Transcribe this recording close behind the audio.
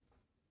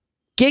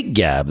Gig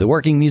Gab, the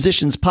Working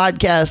Musicians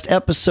Podcast,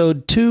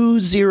 episode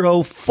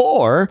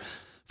 204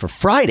 for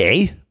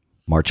Friday,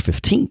 March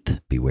 15th.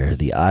 Beware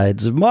the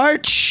Ides of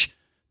March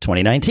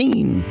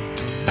 2019.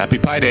 Happy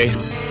Pi Day.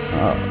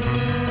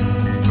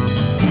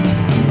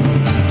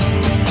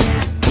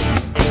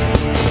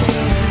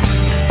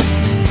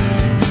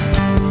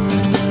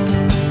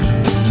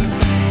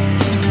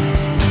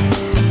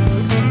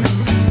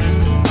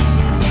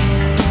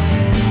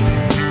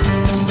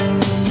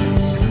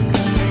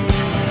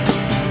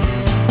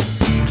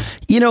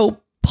 You know,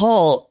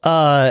 Paul,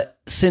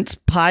 since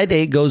Pi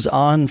Day goes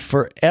on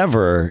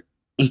forever,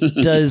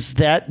 does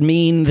that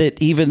mean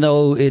that even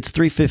though it's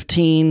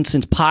 3:15,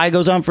 since Pi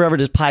goes on forever,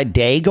 does Pi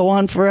Day go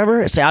on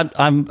forever? See,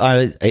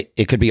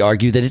 it could be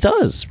argued that it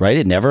does, right?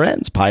 It never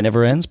ends. Pi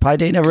never ends. Pi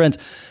Day never ends.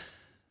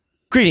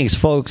 Greetings,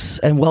 folks,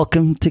 and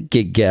welcome to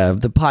Gig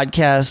Gab, the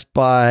podcast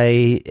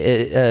by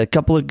a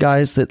couple of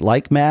guys that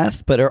like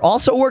math, but are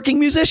also working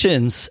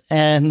musicians.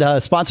 And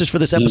sponsors for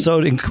this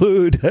episode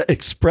include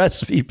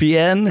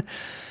ExpressVPN.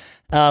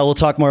 We'll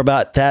talk more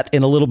about that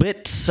in a little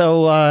bit.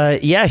 So,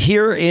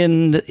 here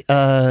in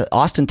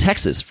Austin,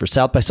 Texas for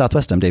South by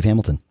Southwest, I'm Dave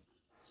Hamilton.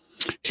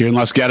 Here in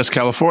Los Gatos,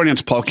 California,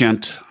 it's Paul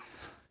Kent.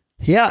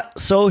 Yeah,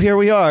 so here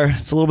we are.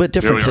 It's a little bit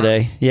different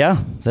today. Yeah,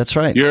 that's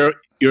right. You're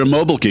a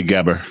mobile gig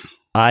gabber.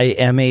 I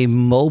am a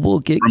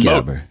mobile gig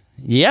gabber.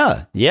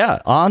 Yeah,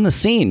 on the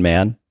scene,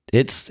 man.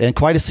 And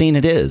quite a scene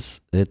it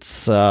is. It's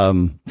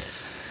South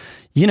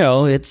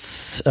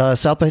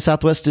by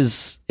Southwest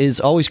is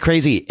always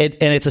crazy. And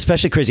it's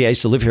especially crazy. I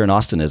used to live here in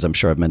Austin, as I'm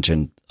sure I've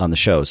mentioned on the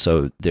show.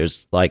 So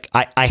there's I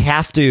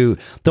have to,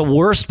 the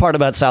worst part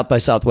about South by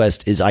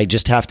Southwest is I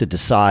just have to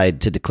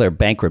decide to declare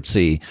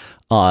bankruptcy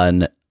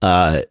on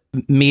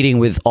meeting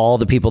with all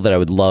the people that I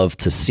would love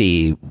to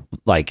see,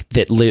 like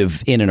that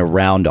live in and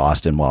around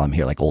Austin while I'm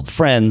here, like old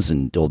friends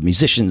and old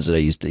musicians that I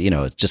used to,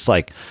 it's just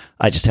like,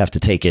 I just have to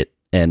take it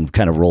and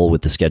kind of roll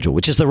with the schedule,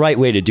 which is the right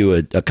way to do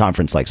a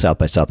conference like South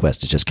by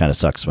Southwest. It just kind of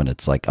sucks when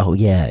it's like, oh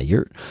yeah,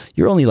 you're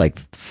only like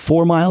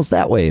 4 miles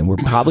that way, and we're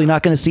probably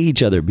not going to see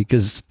each other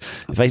because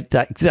if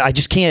I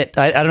just can't,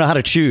 I don't know how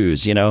to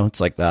choose,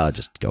 it's like, I'll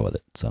just go with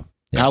it. So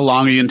yeah. How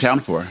long are you in town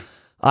for?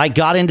 I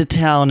got into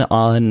town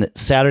on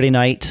Saturday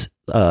night,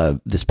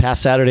 this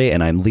past Saturday,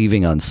 and I'm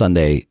leaving on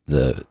Sunday,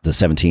 the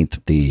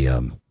 17th,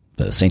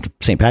 the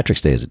St.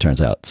 Patrick's Day, as it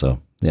turns out. So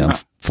yeah, I'm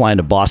flying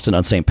to Boston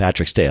on St.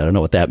 Patrick's Day. I don't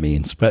know what that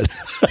means, but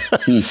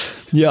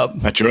yep.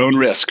 At your own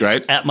risk,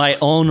 right? At my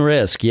own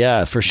risk.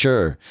 Yeah, for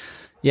sure.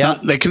 Yeah.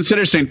 They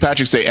consider St.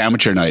 Patrick's Day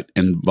amateur night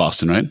in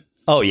Boston, right?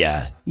 Oh,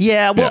 yeah.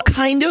 Yeah, well,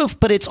 kind of,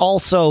 but it's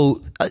also,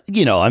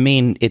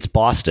 it's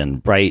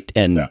Boston, right?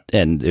 And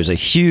there's a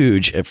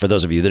huge, for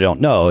those of you that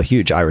don't know, a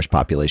huge Irish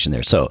population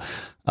there. So,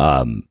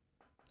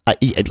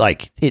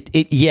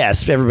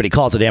 yes, everybody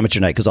calls it amateur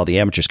night because all the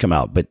amateurs come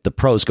out, but the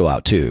pros go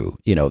out too.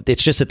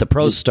 It's just that the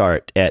pros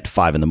start at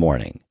 5 a.m.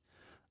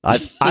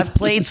 I've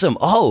played some,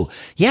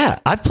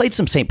 I've played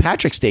some St.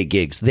 Patrick's Day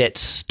gigs that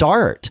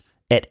start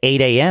at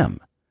 8 a.m.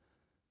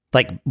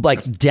 Like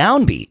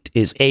downbeat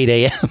is 8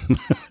 a.m.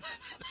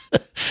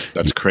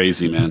 That's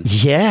crazy, man.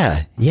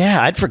 Yeah.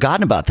 I'd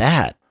forgotten about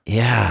that.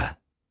 Yeah,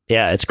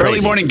 it's crazy.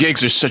 Early morning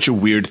gigs are such a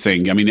weird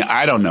thing. I mean,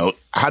 I don't know.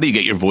 How do you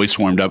get your voice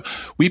warmed up?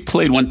 We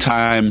played one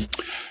time,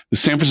 the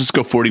San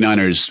Francisco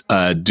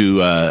 49ers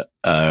do a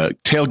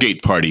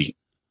tailgate party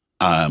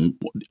during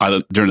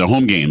the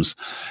home games,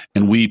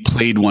 and we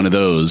played one of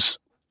those,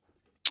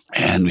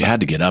 and we had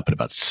to get up at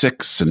about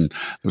 6, and there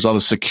was all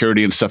the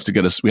security and stuff to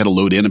get us. We had to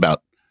load in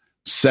about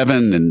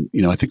 7, and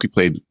I think we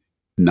played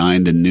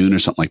 9 to noon or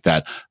something like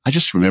that. I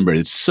just remember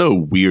it's so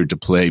weird to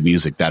play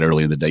music that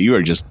early in the day. You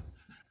are just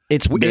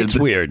it's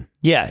weird.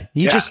 Yeah,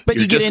 you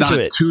get into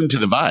it. Tuned to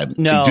the vibe.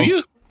 No, do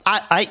you?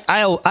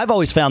 I've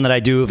always found that I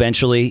do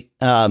eventually.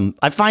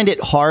 I find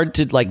it hard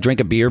to drink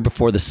a beer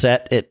before the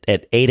set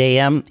at 8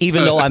 a.m.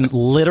 even though I'm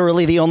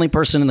literally the only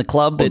person in the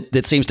club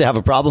that seems to have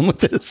a problem with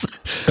this.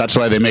 That's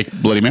why they make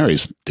Bloody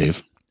Marys,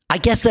 Dave. I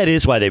guess that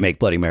is why they make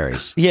Bloody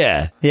Marys.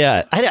 Yeah.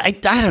 I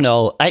don't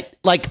know.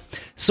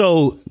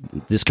 So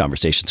this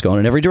conversation's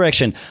going in every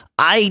direction.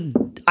 I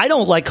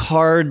don't like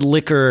hard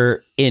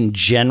liquor in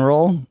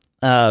general.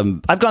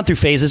 I've gone through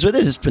phases with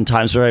it. There's been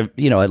times where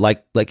I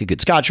like a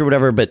good scotch or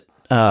whatever, but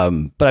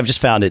I've just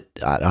found it,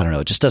 I don't know,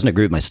 it just doesn't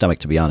agree with my stomach,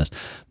 to be honest.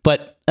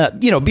 But,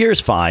 beer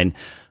is fine.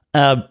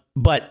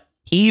 But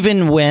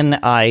even when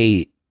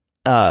I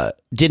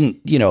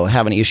didn't,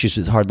 have any issues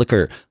with hard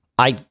liquor,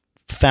 I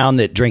found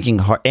that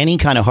drinking any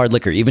kind of hard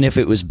liquor, even if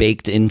it was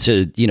baked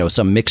into,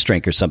 some mixed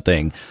drink or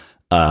something,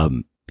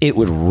 it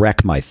would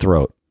wreck my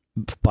throat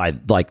by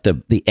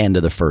the end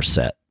of the first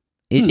set.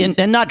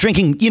 And not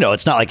drinking,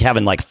 it's not like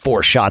having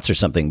 4 shots or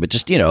something, but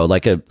just,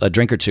 like a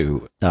drink or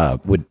two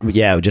would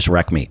just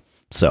wreck me.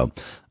 So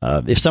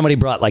if somebody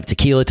brought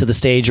tequila to the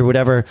stage or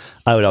whatever,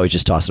 I would always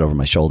just toss it over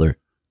my shoulder.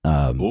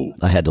 I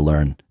had to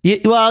learn.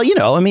 Well, you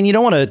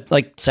don't want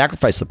to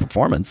sacrifice the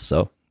performance.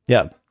 So,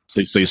 yeah.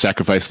 So you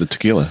sacrificed the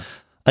tequila.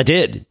 I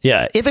did.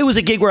 Yeah. If it was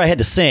a gig where I had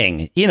to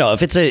sing,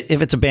 if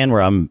it's a band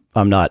where I'm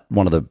not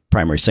one of the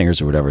primary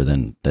singers or whatever,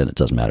 then it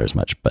doesn't matter as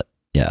much. But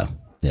Yeah.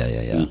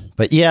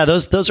 But yeah,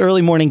 those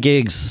early morning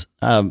gigs,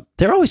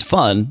 they're always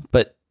fun,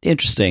 but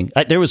interesting.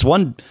 There was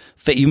one,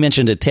 you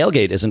mentioned a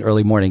tailgate as an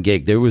early morning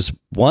gig. There was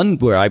one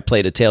where I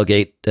played a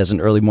tailgate as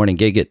an early morning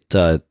gig at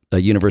a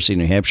University of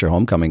New Hampshire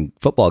homecoming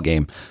football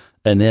game,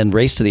 and then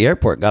raced to the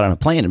airport, got on a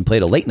plane, and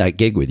played a late night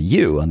gig with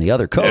you on the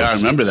other coast. Yeah, I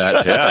remember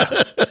that.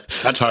 Yeah.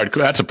 That's hard.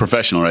 That's a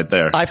professional right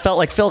there. I felt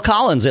like Phil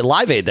Collins at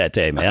Live Aid that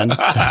day, man.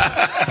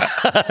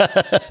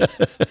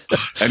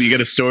 And you get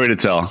a story to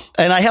tell.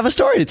 And I have a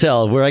story to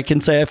tell where I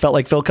can say I felt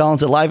like Phil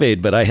Collins at Live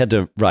Aid, but I had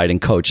to ride in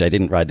coach. I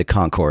didn't ride the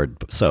Concorde.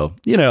 So,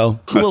 a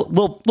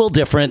little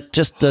different,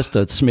 just a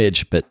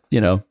smidge, but,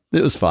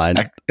 it was fine.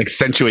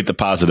 Accentuate the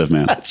positive,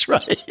 man. That's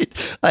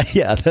right.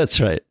 Yeah, that's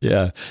right.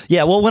 Yeah.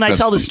 Yeah. Well, when I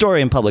tell the story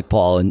in public,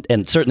 Paul,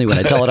 and certainly when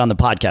I tell it on the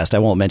podcast, I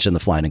won't mention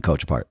the flying and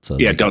coach part. So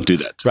yeah, don't do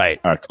that. Right.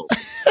 All right, cool.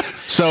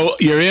 So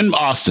you're in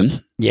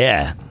Austin.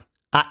 Yeah.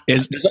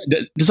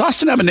 Does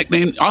Austin have a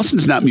nickname?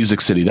 Austin's not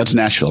Music City. That's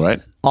Nashville, right?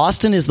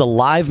 Austin is the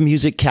live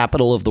music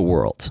capital of the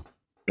world.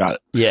 Got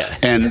it. Yeah.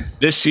 And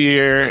this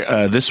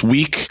year, this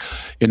week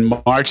in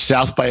March,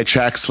 South by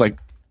attracts like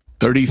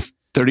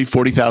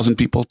 40,000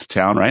 people to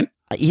town, right?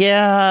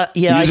 Yeah.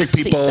 Music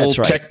people,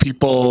 right. Tech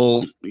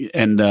people,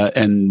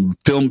 and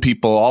film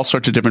people, all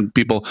sorts of different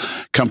people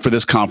come for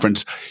this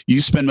conference.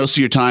 You spend most of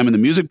your time in the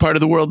music part of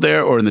the world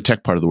there, or in the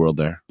tech part of the world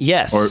there?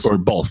 Yes, or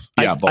both.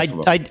 Yeah,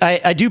 both.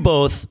 I do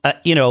both.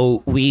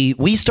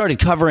 We started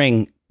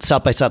covering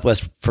South by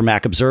Southwest for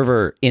Mac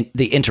Observer in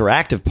the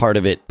interactive part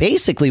of it,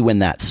 basically when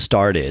that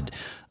started.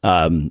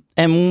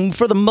 And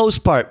for the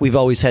most part, we've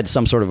always had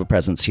some sort of a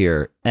presence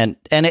here, and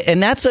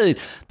that's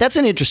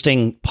an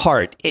interesting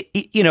part.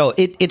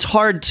 It's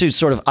hard to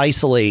sort of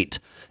isolate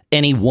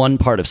any one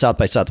part of South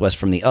by Southwest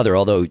from the other,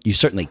 although you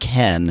certainly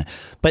can.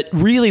 But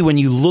really, when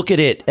you look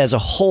at it as a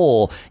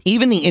whole,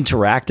 even the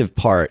interactive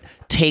part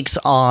takes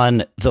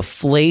on the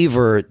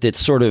flavor that's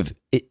sort of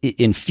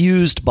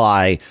infused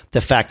by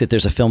the fact that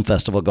there's a film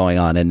festival going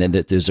on, and then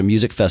that there's a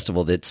music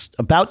festival that's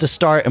about to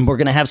start, and we're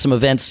going to have some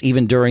events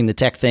even during the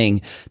tech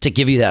thing to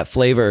give you that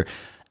flavor.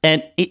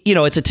 And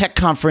it's a tech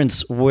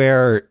conference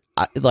where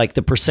like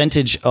the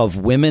percentage of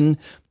women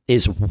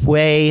is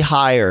way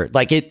higher.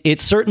 Like it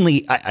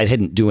certainly, I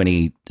didn't do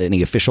any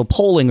official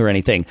polling or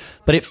anything,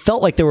 but it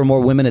felt like there were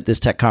more women at this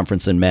tech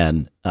conference than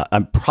men.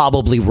 I'm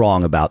probably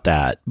wrong about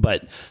that,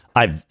 but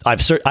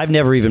I've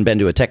never even been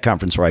to a tech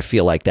conference where I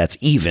feel like that's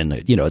even,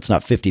 it's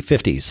not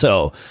 50-50.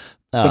 So,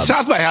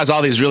 South by has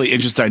all these really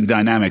interesting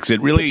dynamics.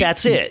 It really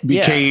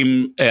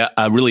became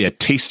really a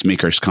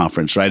tastemakers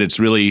conference, right? It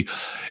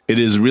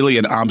is really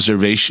an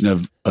observation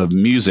of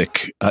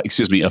music,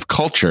 of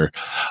culture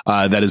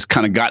that has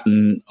kind of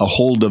gotten a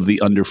hold of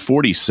the under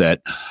 40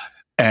 set.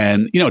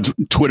 And,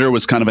 Twitter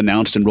was kind of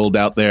announced and rolled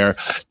out there.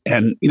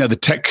 And, the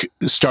tech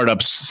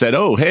startups said,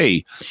 oh,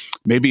 hey,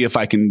 maybe if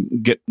I can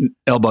get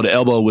elbow to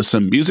elbow with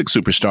some music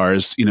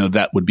superstars,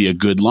 that would be a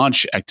good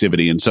launch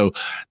activity. And so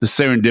the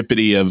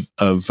serendipity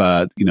of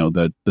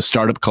the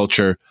startup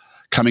culture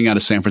coming out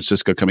of San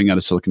Francisco, coming out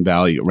of Silicon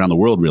Valley, around the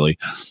world, really,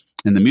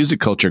 and the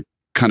music culture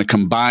kind of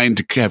combined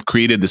to have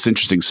created this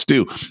interesting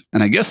stew.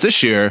 And I guess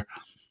this year,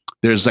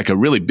 there's like a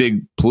really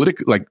big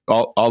political, like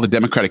all the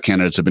Democratic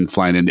candidates have been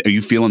flying in. Are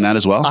you feeling that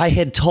as well? I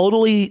had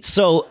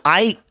so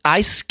I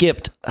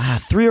skipped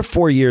 3 or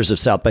 4 years of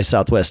South by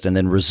Southwest and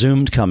then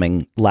resumed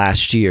coming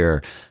last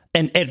year.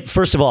 And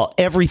first of all,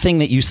 everything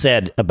that you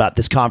said about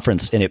this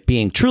conference and it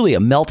being truly a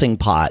melting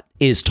pot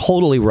is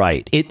totally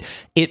right.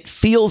 It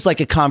feels like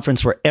a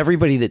conference where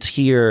everybody that's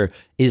here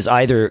is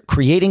either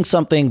creating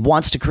something,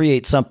 wants to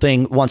create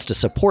something, wants to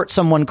support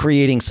someone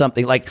creating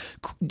something. Like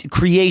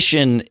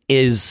creation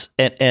is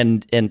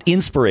and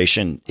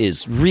inspiration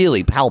is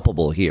really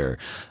palpable here.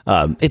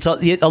 It's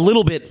a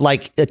little bit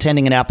like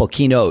attending an Apple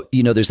keynote.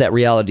 There's that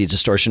reality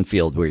distortion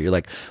field where you're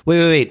like,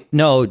 wait,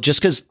 no, just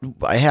because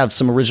I have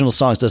some original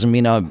songs doesn't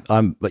mean I'm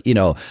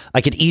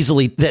I could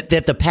easily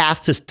that the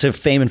path to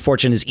fame and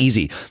fortune is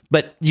easy.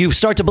 But you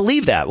start to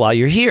believe that while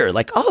you're here,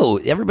 like, oh,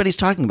 everybody's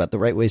talking about the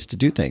right ways to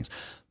do things.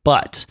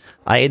 But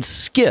I had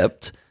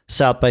skipped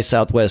South by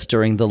Southwest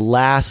during the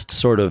last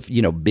sort of,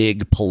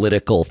 big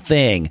political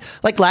thing.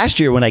 Like last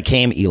year when I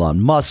came, Elon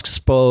Musk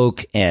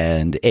spoke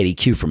and Eddie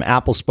Q from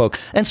Apple spoke.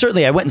 And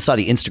certainly I went and saw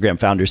the Instagram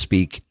founder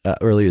speak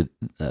earlier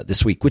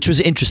this week, which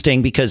was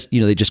interesting because,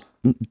 they just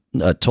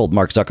told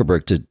Mark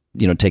Zuckerberg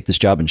to, take this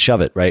job and shove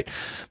it. Right.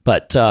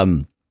 But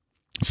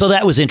so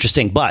that was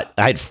interesting, but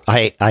I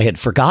had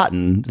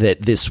forgotten that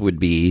this would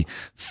be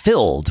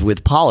filled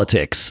with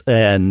politics,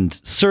 and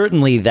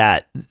certainly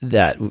that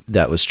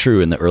was true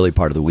in the early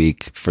part of the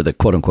week for the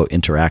quote unquote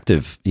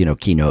interactive,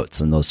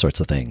 keynotes and those sorts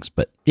of things.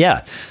 But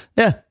yeah,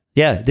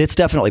 it's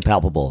definitely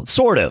palpable,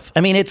 sort of. I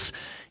mean, it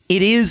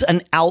is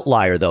an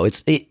outlier though.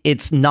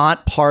 It's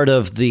not part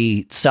of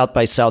the South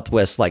by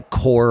Southwest like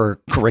core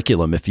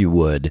curriculum, if you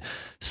would.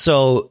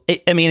 So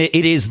it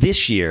is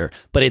this year,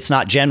 but it's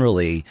not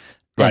generally.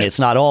 And right. It's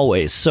not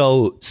always.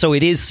 So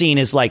it is seen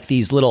as like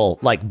these little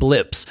like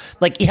blips.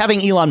 Like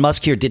having Elon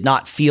Musk here did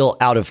not feel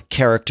out of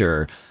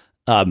character.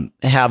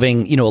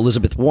 Having,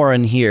 Elizabeth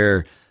Warren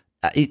here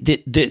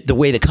the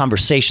way the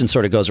conversation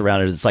sort of goes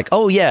around it, it's like,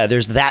 oh yeah,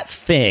 there's that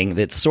thing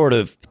that's sort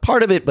of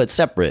part of it but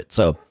separate.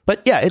 So,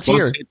 but yeah, it's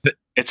here.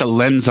 It's a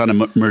lens on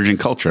emerging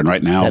culture, and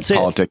right now,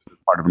 politics is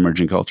part of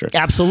emerging culture.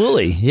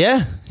 Absolutely,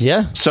 yeah.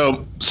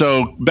 So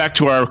back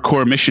to our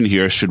core mission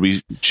here. Should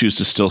we choose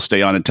to still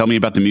stay on? And tell me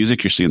about the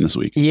music you're seeing this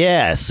week.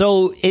 Yeah,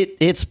 so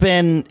it's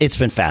been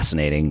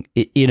fascinating.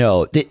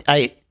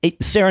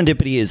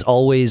 Serendipity is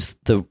always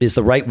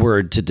the right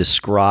word to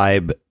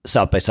describe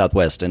South by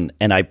Southwest, and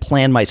I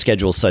plan my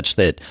schedule such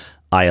that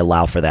I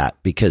allow for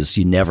that, because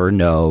you never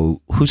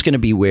know who's going to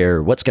be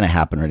where, what's going to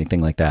happen, or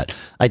anything like that.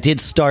 I did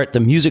start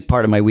the music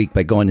part of my week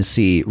by going to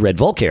see Red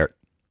Volkaert,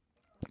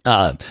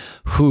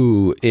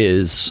 who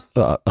is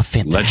a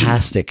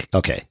fantastic. Legend.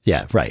 Okay,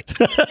 yeah, right.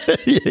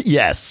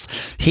 Yes,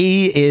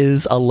 he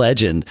is a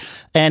legend,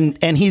 and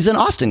he's an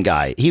Austin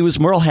guy. He was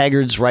Merle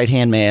Haggard's right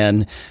hand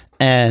man,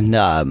 and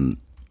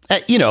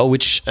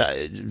which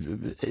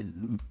in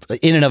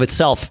and of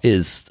itself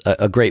is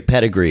a great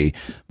pedigree,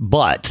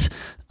 but.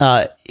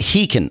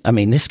 He can. I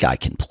mean, this guy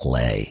can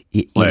play.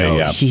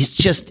 Yeah. He's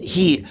just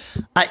the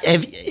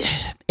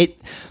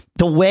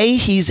way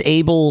he's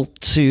able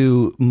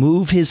to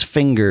move his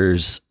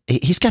fingers.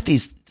 He's got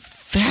these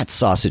fat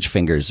sausage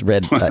fingers.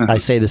 Red. I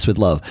say this with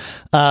love.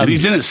 And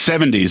he's in his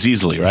 70s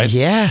easily, right?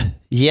 Yeah.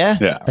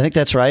 I think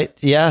that's right.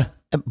 Yeah.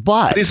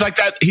 But he's like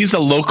that. He's a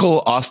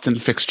local Austin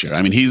fixture.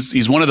 I mean,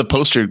 he's one of the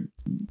poster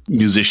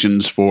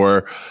musicians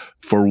for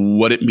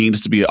what it means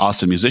to be an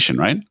Austin musician,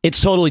 right?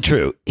 It's totally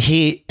true.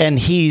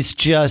 He's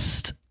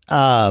just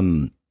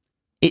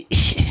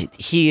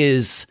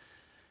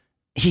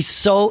he's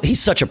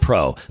such a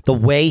pro. The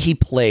way he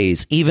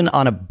plays, even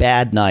on a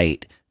bad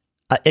night,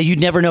 you'd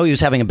never know he was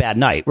having a bad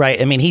night,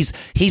 right? I mean, he's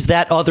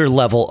that other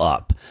level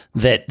up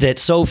that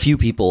so few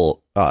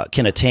people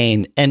can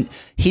attain, and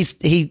he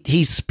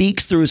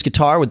speaks through his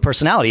guitar with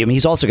personality. I mean,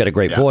 he's also got a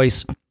great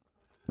voice,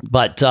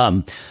 but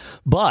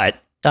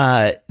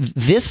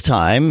this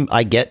time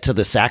I get to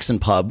the Saxon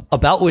Pub,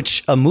 about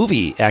which a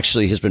movie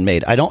actually has been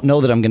made. I don't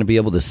know that I'm going to be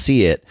able to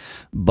see it,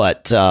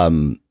 but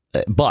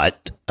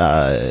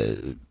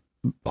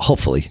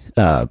hopefully,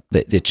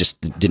 it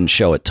just didn't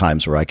show at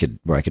times where I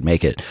could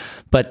make it.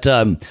 But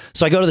so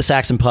I go to the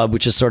Saxon Pub,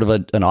 which is sort of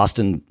an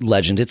Austin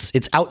legend.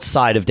 It's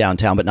outside of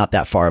downtown, but not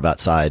that far of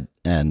outside.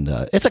 And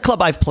it's a club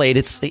I've played.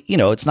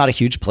 It's not a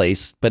huge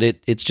place, but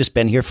it's just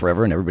been here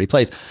forever, and everybody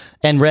plays.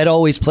 And Red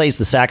always plays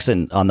the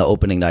Saxon on the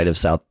opening night of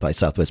South by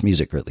Southwest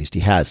Music, or at least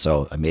he has.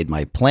 So I made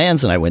my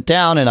plans, and I went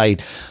down and I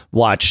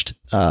watched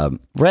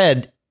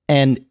Red.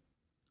 And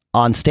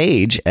on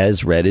stage,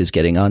 as Red is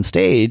getting on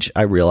stage,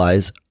 I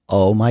realize,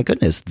 oh my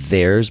goodness,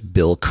 there's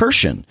Bill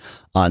Kirshen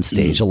on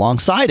stage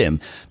alongside him.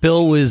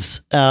 Bill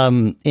was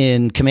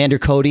in Commander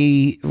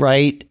Cody,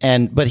 right?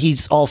 But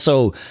he's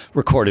also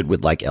recorded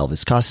with like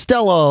Elvis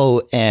Costello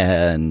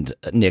and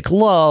Nick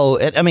Lowe.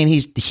 I mean,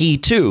 he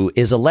too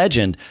is a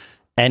legend.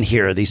 And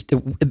here are these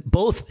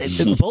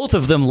both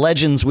of them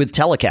legends with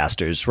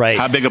Telecasters, right?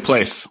 How big a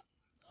place?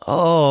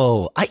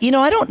 Oh, I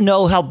don't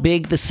know how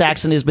big the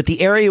Saxon is, but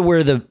the area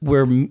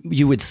where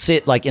you would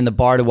sit like in the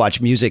bar to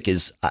watch music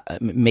is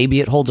maybe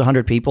it holds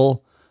 100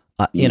 people.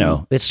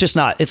 It's just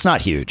it's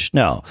not huge.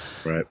 No.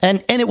 Right.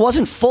 And it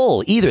wasn't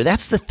full either.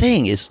 That's the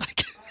thing, is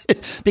like,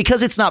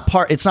 because it's not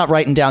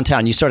right in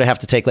downtown. You sort of have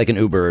to take like an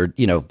Uber,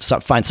 or,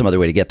 find some other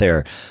way to get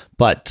there.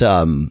 But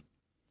so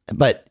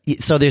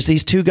there's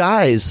these two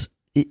guys,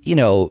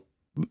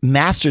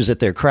 masters at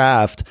their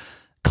craft,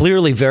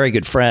 clearly very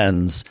good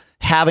friends,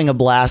 having a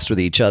blast with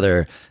each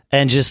other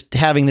and just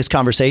having this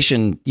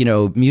conversation,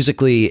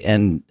 musically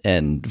and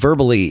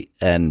verbally,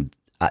 and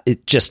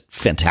it's just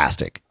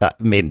fantastic.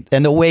 And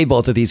the way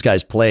both of these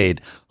guys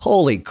played,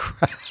 holy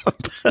crap,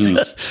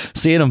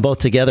 seeing them both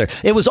together.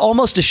 It was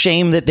almost a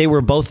shame that they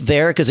were both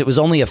there, because it was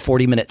only a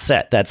 40-minute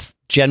set. That's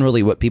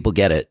generally what people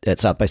get at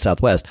South by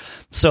Southwest.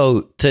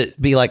 So to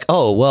be like,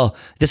 oh, well,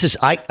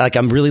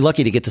 I'm really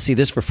lucky to get to see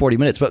this for 40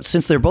 minutes. But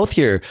since they're both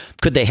here,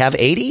 could they have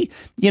 80?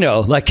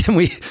 Can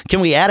we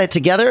add it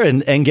together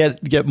and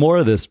get more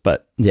of this?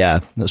 But yeah,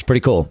 that was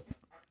pretty cool.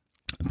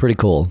 Pretty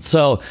cool.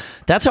 So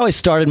that's how I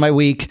started my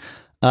week.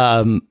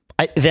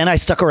 Then I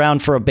stuck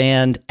around for a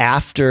band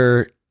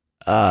after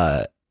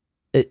Red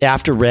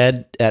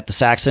at the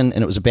Saxon,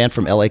 and it was a band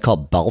from LA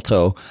called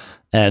Balto.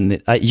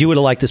 And you would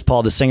have liked this,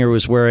 Paul. The singer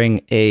was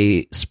wearing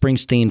a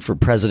Springsteen for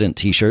President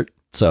t-shirt.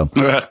 So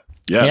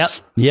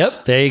yes.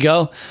 Yep. There you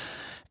go.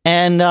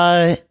 And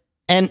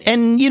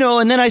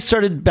then I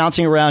started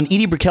bouncing around.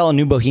 Edie Brickell and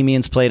New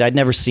Bohemians played. I'd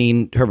never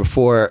seen her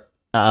before.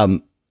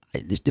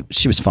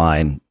 She was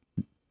fine.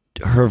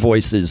 Her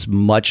voice is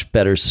much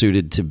better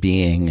suited to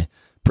being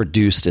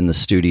produced in the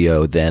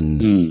studio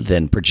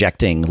than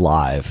projecting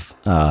live.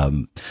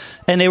 And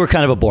they were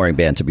kind of a boring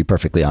band, to be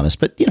perfectly honest,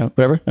 but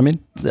whatever. I mean,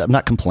 I'm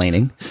not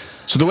complaining.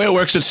 So the way it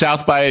works at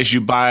South by is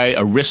you buy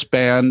a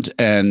wristband,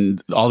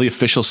 and all the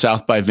official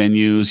South by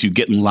venues, you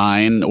get in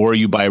line, or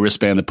you buy a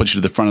wristband that puts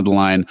you to the front of the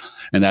line.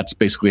 And that's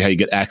basically how you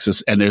get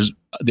access. And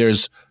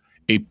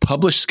a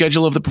published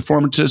schedule of the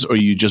performances, or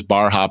you just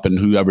bar hop and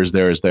whoever's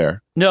there is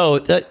there? No.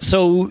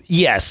 So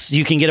yes,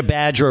 you can get a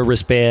badge or a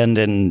wristband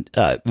and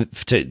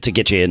to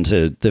get you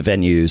into the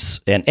venues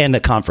and the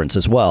conference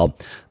as well.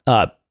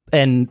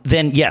 And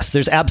then, yes,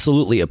 there's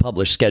absolutely a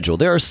published schedule.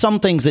 There are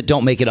some things that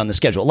don't make it on the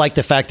schedule, like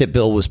the fact that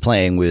Bill was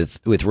playing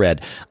with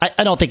Red.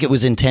 I don't think it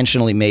was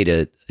intentionally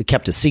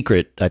kept a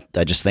secret.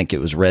 I just think it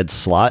was Red's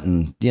slot,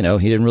 and he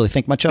didn't really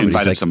think much of it.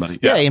 Invited somebody.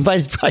 Yeah, he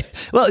invited.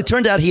 Well, it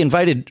turned out he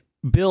invited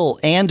Bill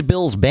and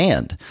Bill's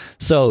band.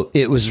 So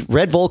it was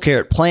Red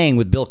Volkert playing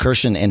with Bill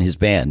Kirshen and his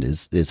band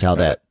is how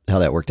that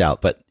worked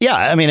out. But yeah,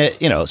 I mean,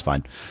 it was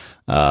fine.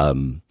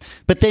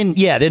 But then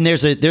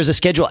there's a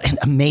schedule, and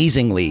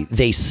amazingly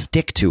they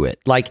stick to it.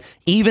 Like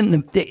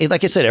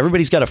like I said,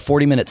 everybody's got a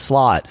 40-minute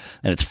slot,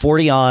 and it's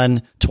 40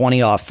 on,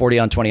 20 off, 40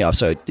 on, 20 off.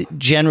 So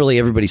generally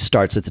everybody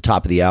starts at the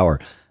top of the hour,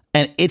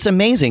 and it's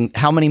amazing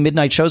how many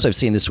midnight shows I've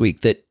seen this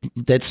week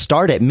that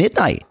start at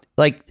midnight.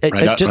 Like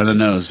right on the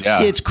nose.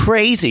 Yeah. It's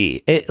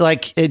crazy.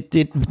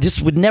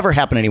 This would never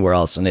happen anywhere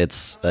else. And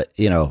it's,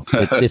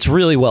 it's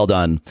really well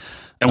done.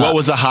 And what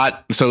was one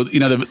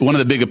of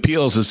the big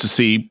appeals is to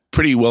see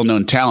pretty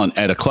well-known talent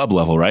at a club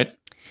level, right?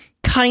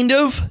 Kind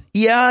of.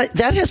 Yeah,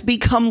 that has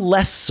become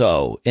less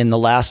so in the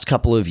last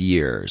couple of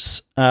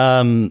years.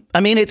 I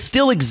mean, it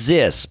still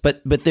exists,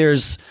 but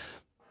there's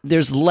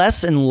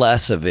less and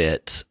less of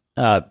it.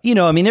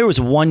 There was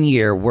one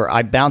year where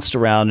I bounced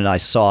around and I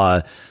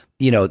saw,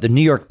 the New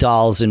York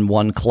Dolls in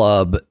one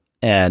club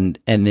and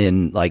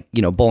then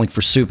Bowling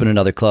for Soup in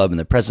another club and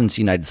the President's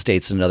United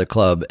States in another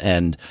club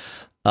and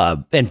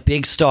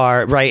Big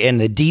Star, right,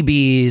 and the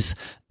DBs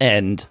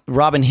and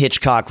Robin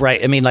Hitchcock,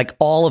 right? I mean,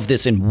 all of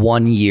this in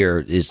 1 year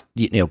is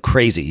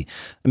crazy.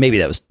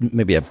 Maybe I've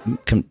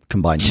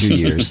combined 2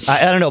 years.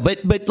 I don't know,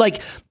 but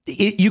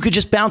you could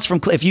just bounce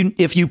from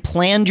if you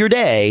planned your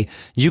day,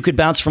 you could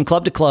bounce from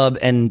club to club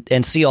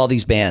and see all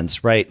these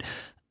bands, right,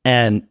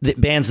 and the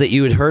bands that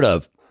you had heard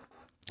of.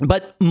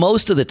 But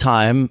most of the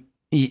time,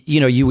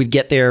 you would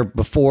get there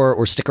before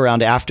or stick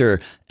around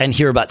after and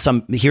hear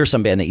some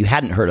band that you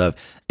hadn't heard of.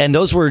 And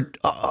those were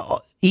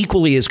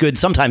equally as good,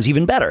 sometimes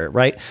even better.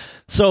 Right.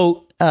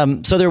 So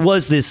there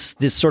was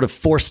this sort of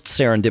forced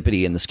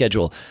serendipity in the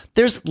schedule.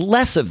 There's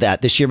less of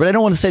that this year, but I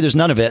don't want to say there's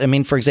none of it. I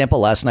mean, for example,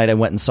 last night I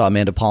went and saw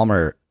Amanda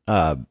Palmer.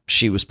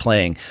 She was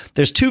playing.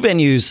 There's two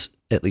venues,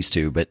 at least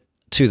two, but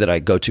two that I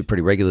go to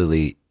pretty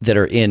regularly that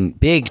are in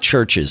big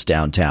churches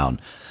downtown.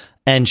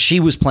 And she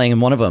was playing in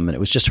one of them, and it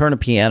was just her and a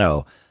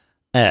piano.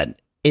 And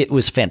it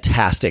was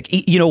fantastic.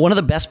 One of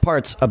the best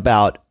parts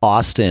about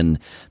Austin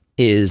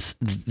is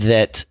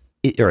that,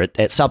 or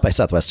at South by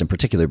Southwest in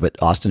particular, but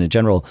Austin in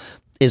general,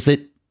 is that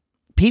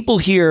people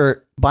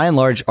here, by and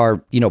large,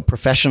 are,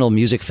 professional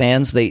music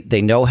fans.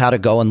 They know how to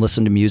go and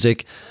listen to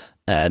music.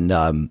 And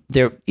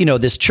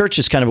this church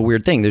is kind of a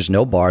weird thing. There's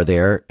no bar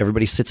there.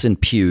 Everybody sits in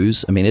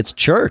pews. I mean, it's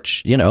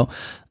church,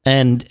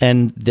 and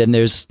then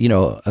there's,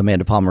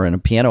 Amanda Palmer and a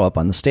piano up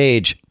on the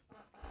stage.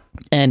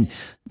 And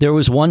there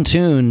was one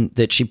tune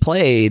that she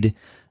played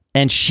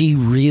and she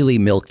really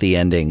milked the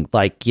ending.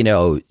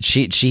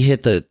 She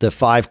hit the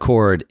 5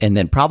 chord and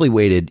then probably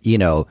waited,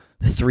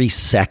 3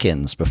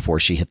 seconds before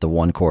she hit the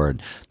 1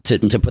 chord to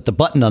put the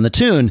button on the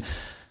tune.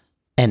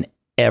 And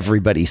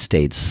everybody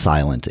stayed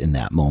silent in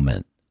that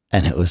moment.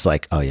 And it was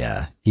like, oh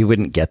yeah, you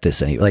wouldn't get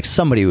this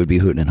somebody would be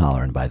hooting and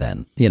hollering by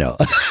then,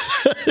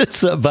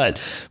 So, but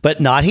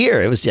not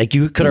here. It was like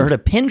you could have heard a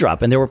pin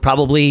drop, and there were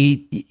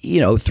probably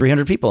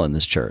 300 people in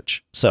this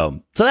church.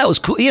 So that was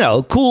cool.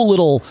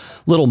 Cool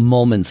little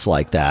moments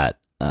like that.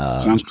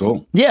 Sounds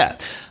cool. Yeah.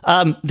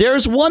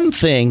 There's one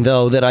thing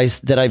though that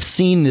I've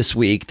seen this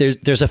week.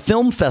 There's a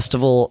film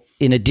festival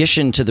in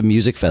addition to the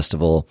music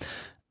festival,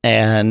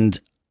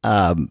 and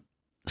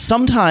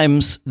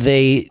sometimes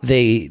they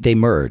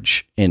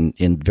merge in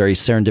very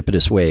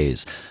serendipitous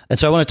ways. And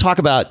so I want to talk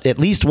about at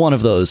least one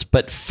of those.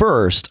 But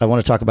first, I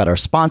want to talk about our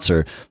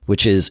sponsor,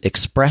 which is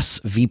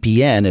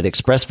ExpressVPN at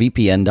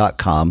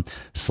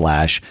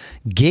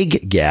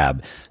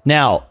expressvpn.com/giggab.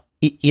 Now,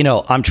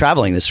 I'm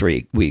traveling this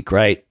week,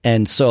 right?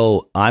 And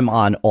so I'm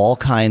on all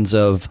kinds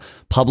of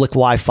public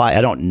Wi-Fi.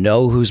 I don't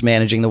know who's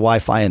managing the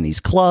Wi-Fi in these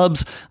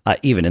clubs,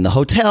 even in the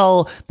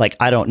hotel.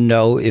 I don't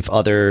know if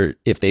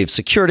they've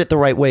secured it the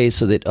right way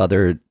so that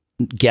other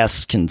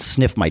guests can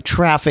sniff my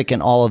traffic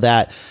and all of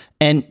that.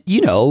 And,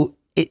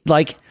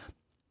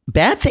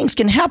 bad things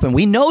can happen.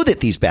 We know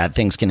that these bad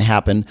things can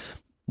happen.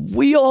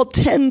 We all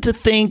tend to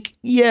think,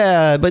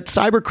 yeah, but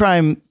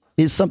cybercrime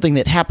is something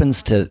that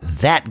happens to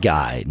that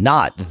guy,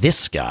 not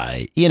this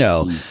guy,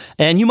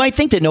 and you might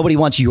think that nobody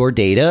wants your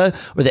data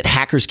or that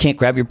hackers can't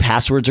grab your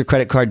passwords or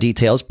credit card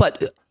details,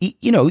 but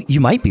you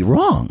might be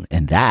wrong.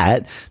 And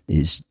that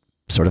is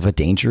sort of a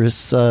dangerous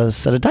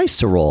set of dice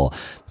to roll,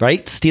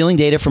 right? Stealing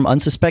data from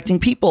unsuspecting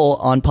people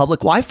on public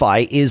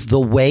Wi-Fi is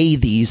the way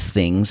these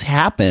things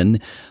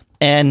happen.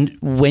 And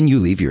when you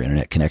leave your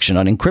internet connection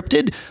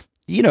unencrypted,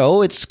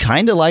 it's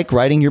kind of like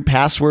writing your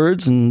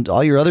passwords and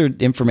all your other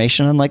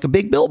information on like a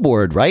big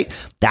billboard, right?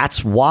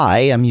 That's why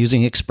I'm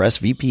using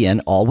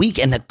ExpressVPN all week.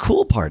 And the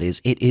cool part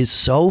is it is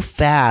so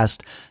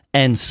fast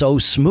and so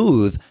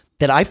smooth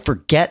that I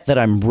forget that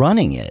I'm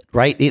running it,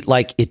 right?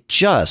 It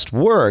just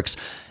works.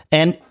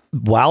 And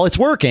while it's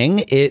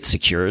working, it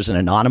secures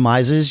and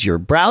anonymizes your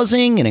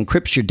browsing and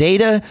encrypts your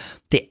data.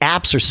 The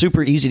apps are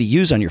super easy to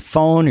use on your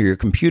phone or your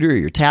computer or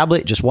your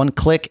tablet. Just one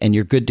click and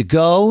you're good to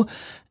go.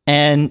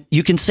 And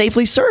you can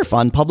safely surf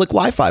on public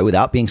Wi-Fi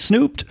without being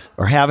snooped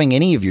or having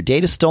any of your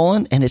data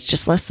stolen. And it's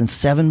just less than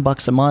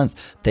 $7 a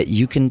month that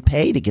you can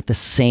pay to get the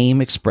same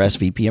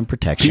ExpressVPN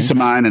protection. Peace of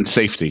mind and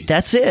safety.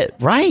 That's it.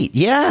 Right.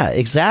 Yeah,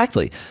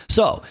 exactly.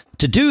 So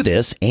to do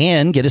this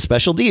and get a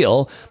special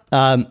deal,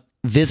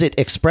 visit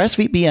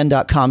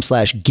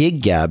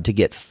expressvpn.com/giggab to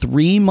get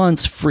 3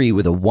 months free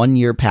with a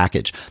 1-year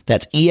package.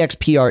 That's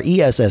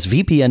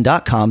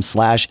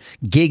expressvpn.com/giggab,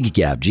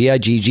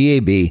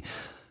 Giggab,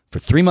 for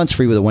 3 months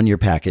free with a 1-year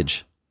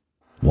package.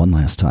 One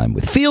last time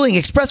with feeling.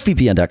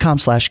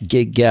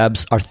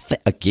 expressvpn.com/giggabs,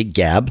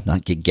 giggab,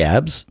 not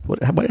giggabs. Why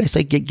did I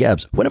say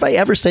giggabs? When have I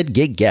ever said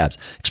giggabs?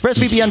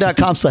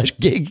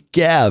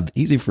 expressvpn.com/giggab.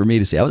 Easy for me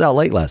to say. I was out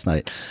late last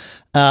night.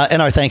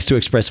 And our thanks to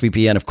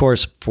ExpressVPN, of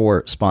course,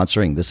 for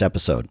sponsoring this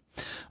episode.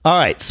 All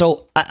right.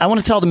 So I want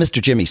to tell the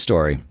Mr. Jimmy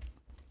story.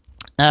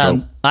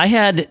 I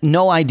had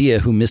no idea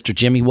who Mr.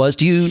 Jimmy was.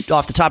 Do you,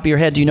 off the top of your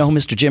head, do you know who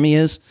Mr. Jimmy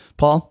is,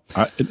 Paul?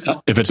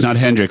 If it's not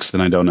Hendrix, then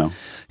I don't know.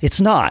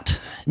 It's not.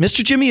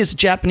 Mr. Jimmy is a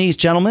Japanese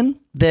gentleman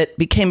that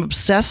became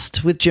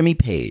obsessed with Jimmy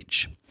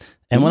Page.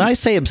 And when I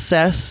say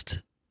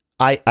obsessed,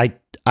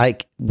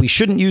 we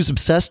shouldn't use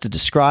obsessed to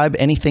describe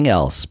anything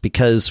else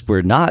because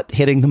we're not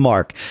hitting the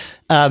mark.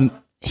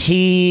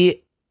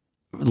 He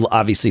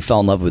obviously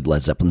fell in love with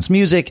Led Zeppelin's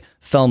music,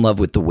 fell in love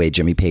with the way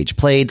Jimmy Page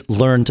played,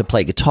 learned to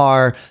play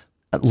guitar,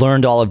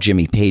 learned all of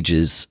Jimmy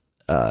Page's,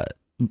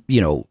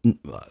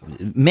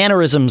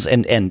 mannerisms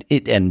and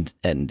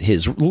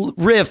his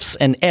riffs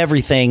and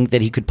everything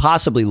that he could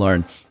possibly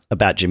learn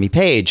about Jimmy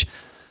Page,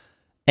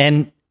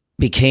 and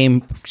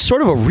became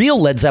sort of a real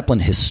Led Zeppelin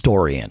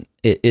historian.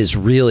 It is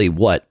really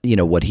what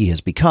he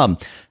has become.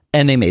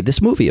 And they made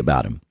this movie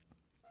about him.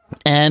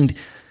 And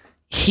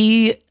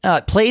he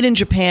played in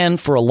Japan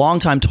for a long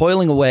time,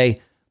 toiling away,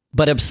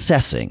 but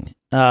obsessing.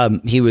 I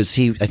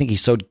think he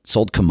sold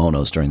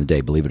kimonos during the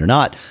day, believe it or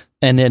not.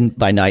 And then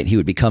by night he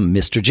would become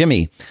Mr.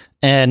 Jimmy.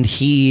 And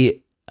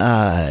he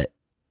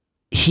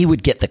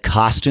would get the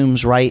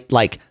costumes right,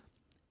 like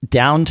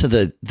down to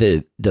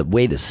the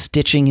way the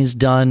stitching is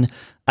done.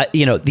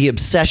 The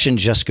obsession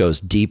just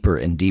goes deeper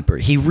and deeper.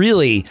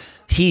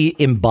 He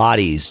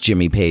embodies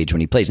Jimmy Page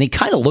when he plays, and he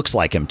kind of looks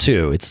like him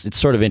too. It's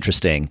sort of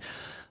interesting,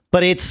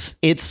 but it's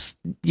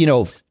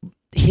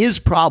his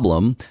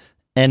problem.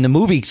 And the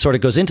movie sort of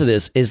goes into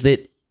this, is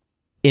that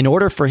in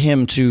order for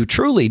him to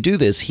truly do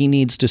this, he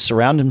needs to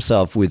surround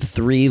himself with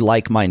 3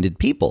 like-minded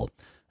people.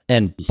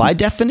 And by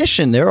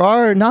definition, there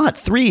are not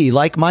 3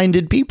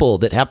 like-minded people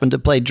that happen to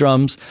play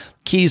drums,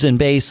 keys and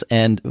bass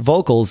and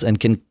vocals and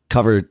can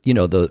cover,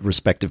 the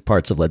respective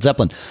parts of Led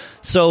Zeppelin.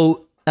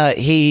 So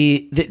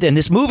and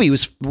this movie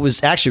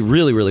was actually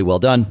really, really well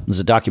done. There's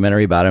a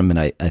documentary about him, and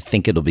I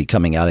think it'll be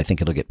coming out. I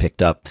think it'll get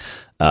picked up.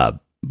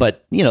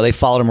 But they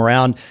followed him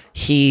around.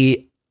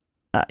 He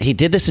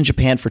did this in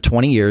Japan for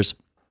 20 years.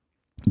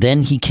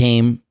 Then he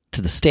came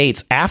to the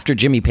States after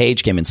Jimmy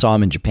Page came and saw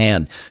him in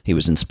Japan. He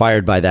was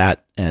inspired by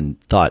that and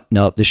thought,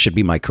 no, this should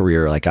be my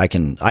career. Like I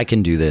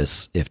can do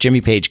this. If Jimmy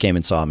Page came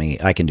and saw me,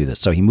 I can do this.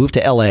 So he moved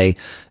to LA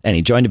and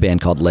he joined a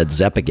band called Led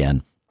Zepp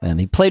again. And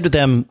he played with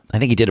them. I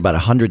think he did about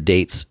 100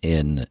 dates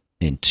in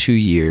 2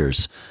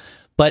 years,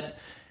 but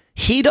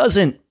he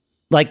doesn't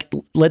like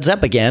Led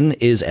Zepp again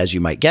is, as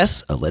you might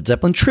guess, a Led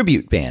Zeppelin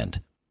tribute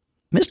band.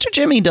 Mr.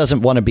 Jimmy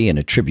doesn't want to be in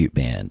a tribute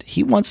band.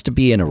 He wants to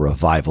be in a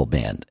revival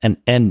band.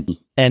 And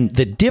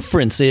the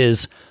difference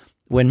is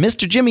when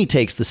Mr. Jimmy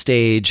takes the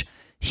stage,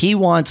 he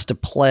wants to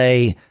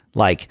play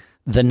like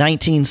the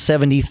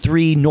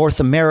 1973 North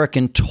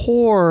American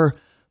tour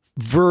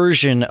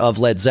version of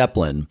Led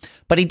Zeppelin,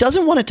 but he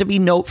doesn't want it to be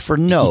note for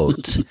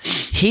note.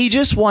 He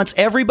just wants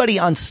everybody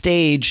on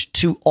stage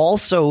to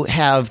also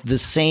have the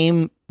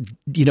same,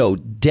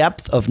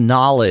 depth of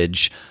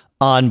knowledge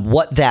on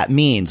what that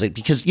means,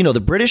 because,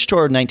 the British tour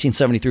of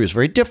 1973 was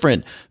very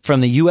different from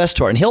the U.S.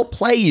 tour. And he'll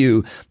play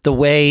you the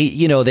way,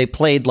 they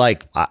played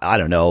like, I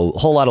don't know,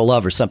 Whole Lotta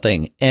Love or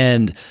something.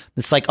 And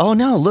it's like, oh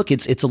no, look,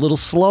 it's a little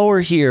slower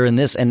here and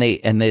this, and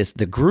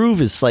the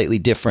groove is slightly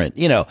different,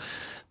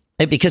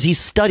 because he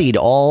studied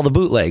all the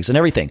bootlegs and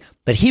everything.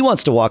 But he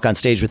wants to walk on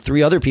stage with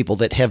 3 other people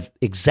that have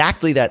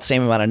exactly that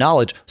same amount of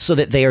knowledge so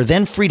that they are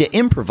then free to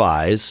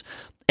improvise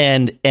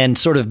and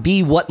sort of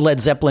be what Led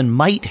Zeppelin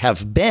might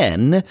have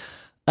been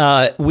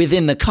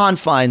within the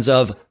confines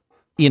of,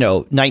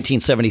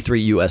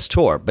 1973 U.S.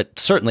 tour, but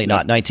certainly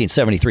not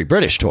 1973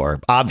 British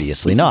tour.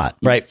 Obviously not,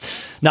 right?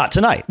 Not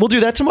tonight. We'll do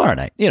that tomorrow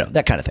night,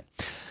 that kind of thing.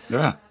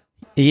 Yeah.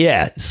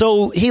 Yeah.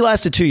 So he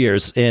lasted 2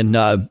 years in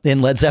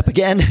Led Zeppelin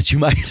again. As you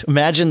might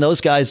imagine,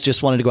 those guys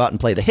just wanted to go out and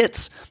play the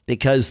hits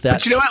because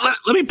that's. But you know what?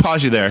 Let me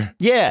pause you there.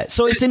 Yeah.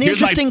 So it's an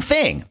interesting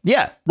thing.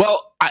 Yeah.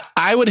 Well,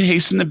 I would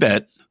hasten to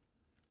bet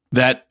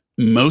that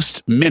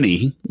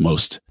many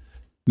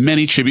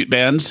tribute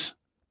bands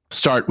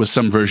start with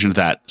some version of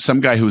that.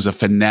 Some guy who's a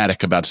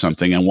fanatic about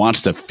something and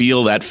wants to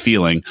feel that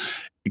feeling,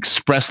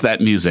 express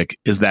that music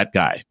is that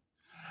guy.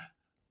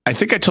 I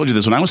think I told you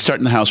this when I was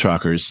starting the House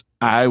Rockers.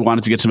 I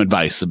wanted to get some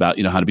advice about,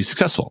 how to be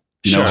successful,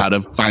 how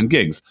to find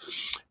gigs.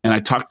 And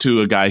I talked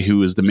to a guy who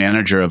was the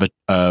manager of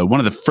one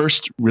of the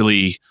first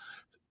really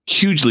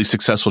hugely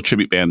successful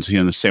tribute bands here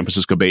in the San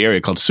Francisco Bay Area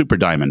called Super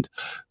Diamond,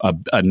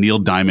 a Neil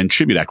Diamond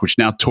tribute act, which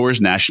now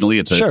tours nationally.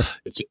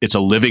 It's a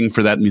living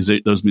for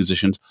those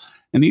musicians.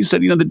 And he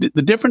said,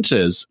 the difference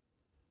is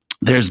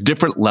there's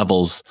different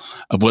levels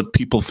of what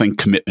people think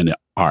commitment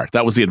are.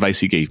 That was the advice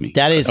he gave me.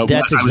 That's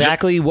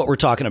exactly what we're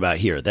talking about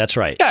here. That's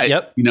right. Yeah,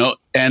 yep.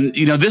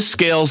 This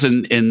scales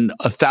in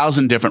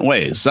 1,000 different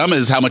ways. Some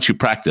is how much you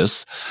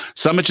practice.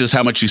 Some is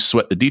how much you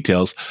sweat the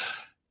details.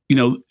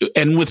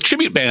 And with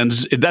tribute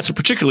bands, that's a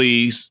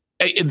particularly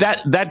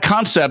that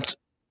concept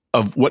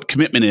of what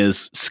commitment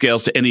is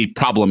scales to any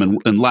problem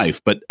in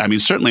life. But I mean,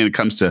 certainly when it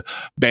comes to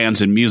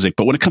bands and music,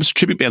 but when it comes to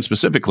tribute bands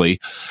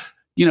specifically,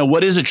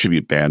 what is a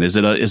tribute band? Is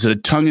it a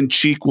tongue in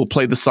cheek? We'll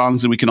play the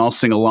songs and we can all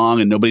sing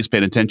along and nobody's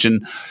paying attention,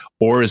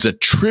 or is a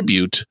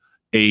tribute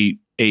a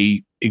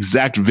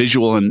exact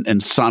visual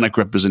and sonic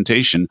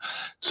representation?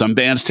 Some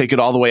bands take it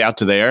all the way out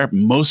to there.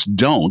 Most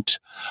don't,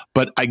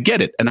 but I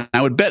get it, and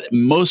I would bet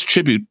most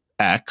tribute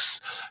acts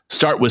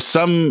start with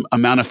some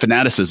amount of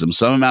fanaticism,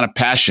 some amount of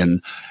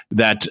passion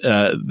that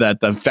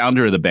the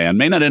founder of the band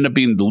may not end up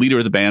being the leader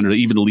of the band or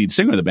even the lead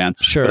singer of the band.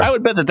 Sure, but I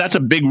would bet that that's a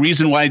big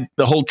reason why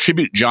the whole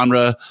tribute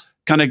genre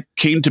kind of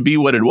came to be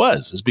what it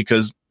was, is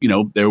because,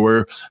 there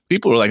were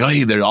people who were like, oh,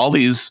 hey, there are all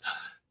these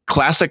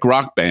classic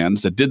rock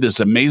bands that did this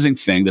amazing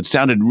thing that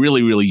sounded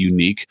really, really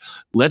unique.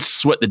 Let's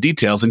sweat the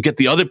details and get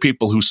the other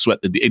people who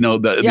sweat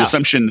the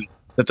assumption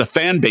that the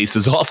fan base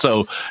is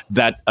also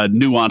that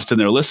nuanced in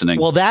their listening.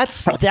 Well,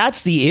 that's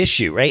the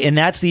issue, right? And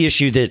that's the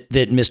issue that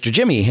Mr.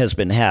 Jimmy has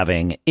been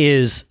having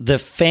is the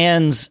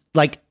fans.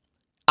 Like,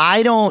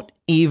 I don't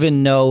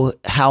even know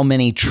how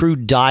many true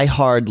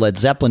diehard Led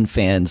Zeppelin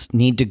fans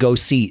need to go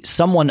see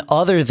someone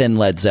other than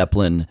Led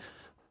Zeppelin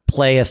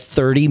play a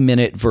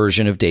 30-minute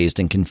version of Dazed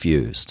and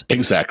Confused.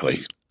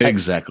 Exactly. Right.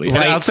 And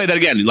I'll say that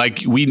again.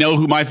 Like, we know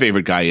who my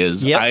favorite guy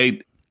is.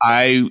 Yep.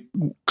 I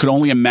could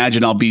only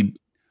imagine I'll be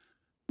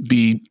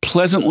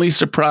pleasantly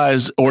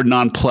surprised or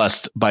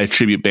nonplussed by a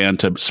tribute band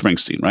to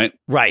Springsteen, right?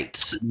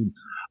 Right.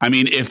 I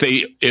mean, if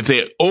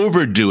they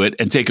overdo it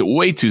and take it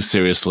way too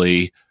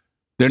seriously,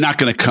 they're not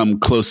going to come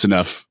close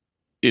enough.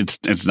 It's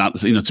not,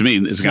 to me,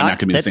 it's not going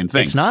to be the same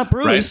thing. It's not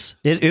Bruce.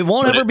 Right? It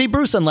won't ever be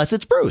Bruce unless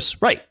it's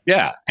Bruce. Right.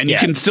 Yeah. And you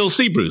can still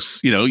see Bruce,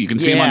 you can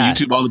see him on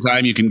YouTube all the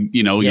time. You can,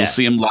 you'll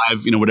see him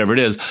live, whatever it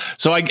is.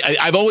 So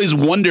I've always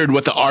wondered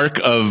what the arc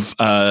of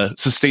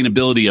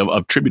sustainability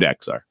of tribute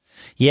acts are.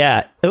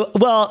 Yeah.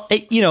 Well,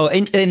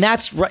 and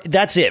that's right.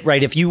 That's it.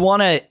 Right.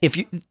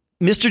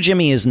 Mr.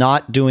 Jimmy is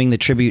not doing the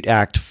tribute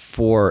act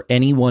for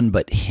anyone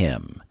but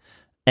him.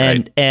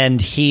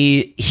 And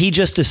he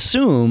just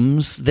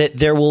assumes that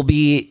there will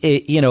be,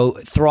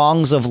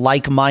 throngs of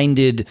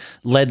like-minded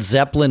Led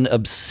Zeppelin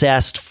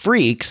obsessed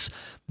freaks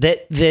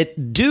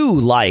that do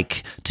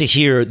like to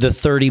hear the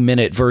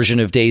 30-minute version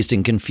of Dazed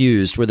and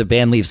Confused where the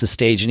band leaves the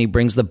stage and he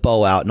brings the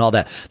bow out and all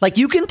that. Like,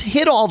 you can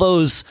hit all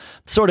those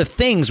sort of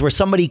things where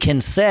somebody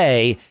can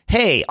say,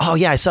 hey, oh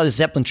yeah, I saw this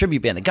Zeppelin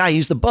tribute band. The guy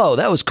used the bow.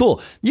 That was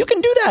cool. You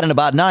can do that in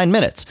about 9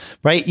 minutes,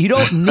 right? You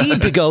don't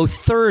need to go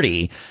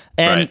 30.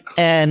 And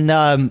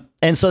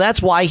so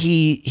that's why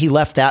he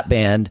left that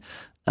band.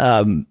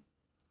 And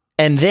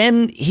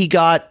then he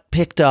got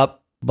picked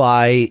up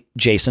by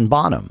Jason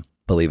Bonham,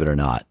 believe it or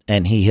not.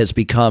 And he has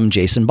become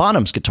Jason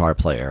Bonham's guitar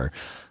player.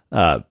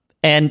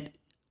 And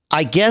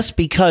I guess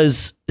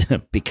because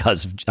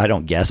I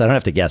don't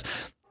have to guess,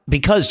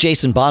 because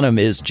Jason Bonham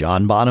is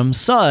John Bonham's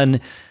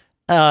son,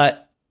 I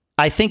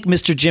think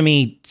Mr.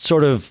 Jimmy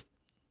sort of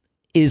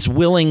is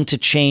willing to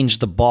change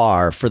the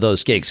bar for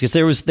those gigs,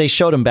 because they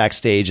showed him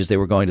backstage as they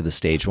were going to the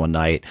stage one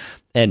night,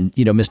 and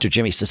Mr.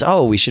 Jimmy says,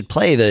 "Oh, we should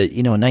play the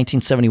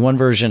 1971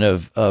 version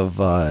of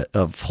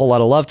Whole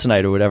Lotta Love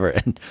tonight or whatever."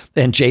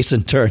 And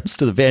Jason turns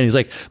to the band, he's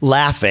like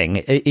laughing,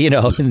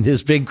 in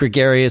his big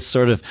gregarious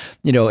sort of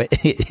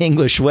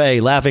English way,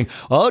 laughing.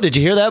 "Oh, did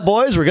you hear that,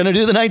 boys? We're going to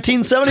do the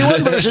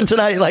 1971 version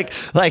tonight." Like,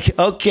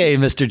 okay,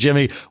 Mr.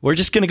 Jimmy, we're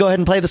just going to go ahead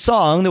and play the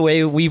song the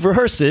way we've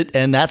rehearsed it,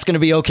 and that's going to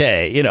be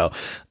okay,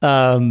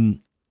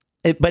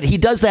 But he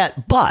does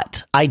that.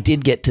 But I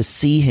did get to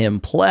see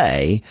him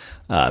play.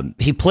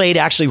 He played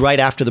actually right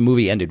after the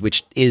movie ended,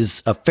 which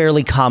is a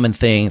fairly common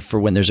thing for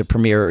when there's a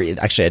premiere.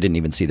 Actually, I didn't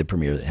even see the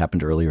premiere that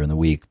happened earlier in the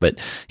week, but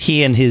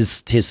he and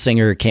his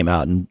singer came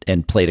out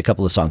and played a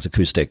couple of songs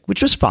acoustic,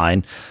 which was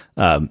fine.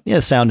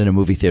 Sound in a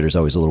movie theater is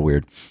always a little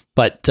weird,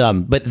 but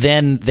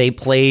then they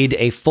played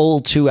a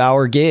full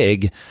 2-hour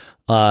gig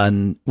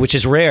which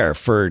is rare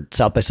for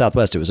South by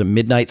Southwest. It was a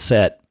midnight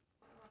set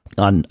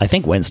on, I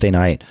think, Wednesday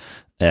night.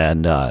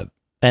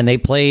 And they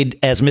played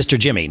as Mr.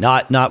 Jimmy,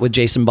 not with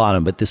Jason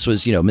Bonham, but this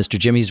was, Mr.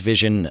 Jimmy's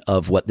vision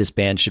of what this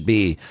band should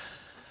be.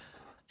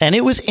 And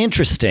it was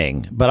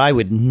interesting, but I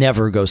would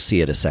never go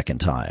see it a second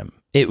time.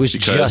 It was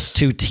just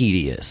too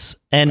tedious.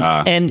 And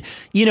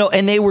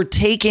they were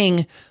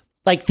taking,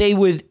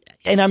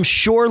 and I'm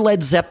sure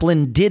Led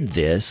Zeppelin did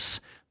this,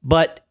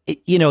 but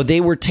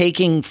they were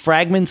taking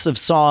fragments of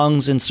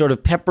songs and sort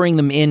of peppering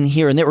them in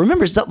here and there.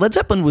 Remember, Led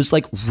Zeppelin was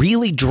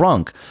really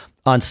drunk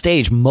on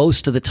stage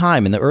most of the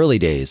time in the early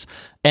days.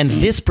 And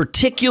this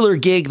particular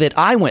gig that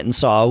I went and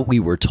saw, we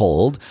were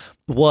told,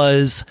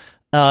 was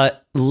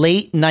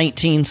late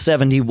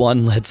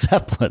 1971 Led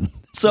Zeppelin.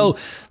 So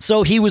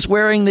he was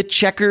wearing the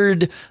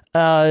checkered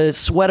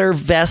sweater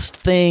vest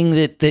thing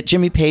that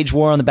Jimmy Page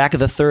wore on the back of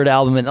the third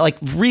album, and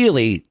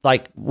really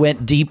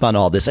went deep on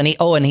all this. And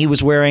he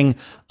was wearing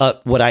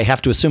what I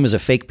have to assume is a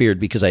fake beard,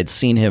 because I'd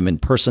seen him in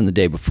person the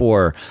day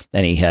before,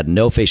 and he had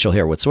no facial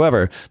hair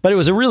whatsoever. But it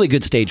was a really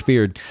good stage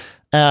beard,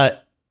 and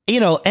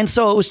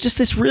so it was just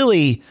this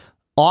really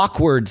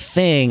awkward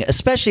thing,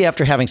 especially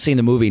after having seen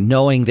the movie,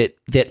 knowing that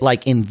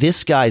in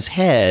this guy's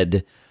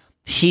head,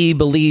 he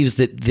believes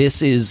that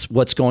this is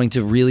what's going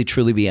to really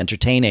truly be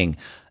entertaining.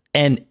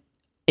 And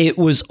it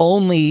was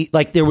only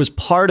there was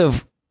part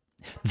of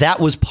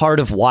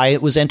why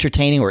it was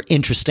entertaining or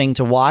interesting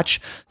to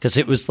watch, because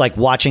it was like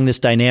watching this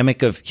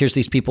dynamic of, here's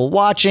these people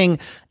watching,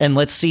 and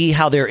let's see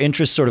how their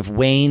interest sort of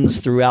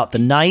wanes throughout the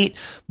night.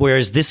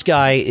 Whereas this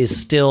guy is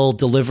still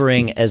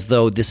delivering as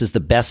though this is the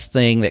best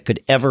thing that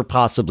could ever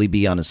possibly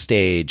be on a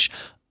stage,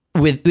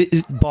 with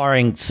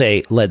barring,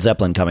 say, Led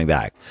Zeppelin coming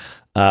back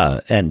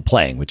and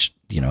playing, which,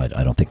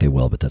 I don't think they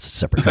will, but that's a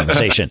separate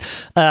conversation.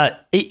 So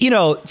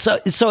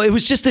it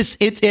was just this,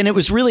 and it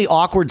was really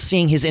awkward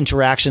seeing his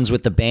interactions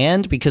with the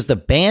band, because the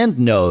band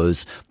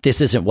knows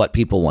this isn't what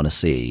people want to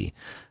see.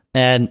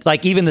 And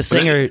even the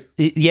singer,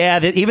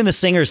 even the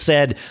singer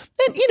said,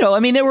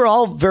 and, they were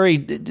all very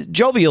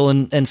jovial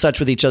and such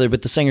with each other,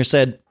 but the singer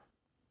said,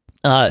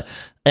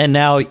 and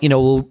now,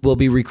 we'll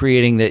be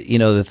recreating the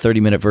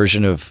 30-minute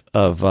version of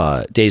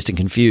Dazed and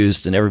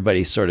Confused, and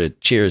everybody sort of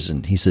cheers.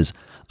 And he says,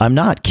 I'm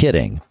not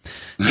kidding,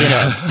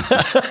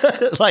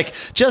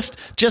 just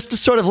to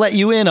sort of let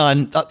you in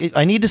on,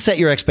 I need to set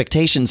your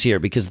expectations here,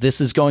 because this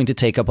is going to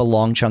take up a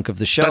long chunk of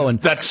the show.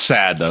 That's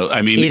sad, though.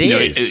 I mean,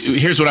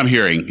 here's what I'm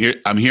hearing.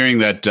 I'm hearing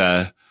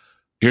that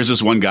here's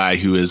this one guy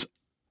who is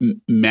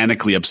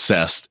manically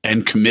obsessed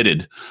and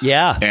committed.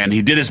 Yeah. And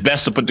he did his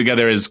best to put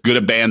together as good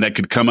a band that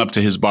could come up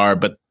to his bar,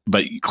 but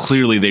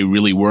clearly they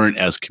really weren't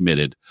as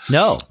committed.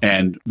 No.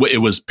 And it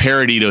was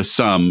parody to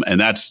some, and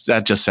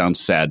that just sounds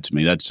sad to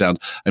me.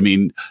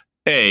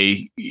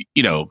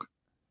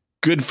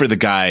 Good for the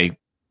guy,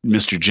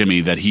 Mr.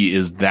 Jimmy, that he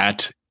is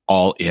that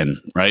all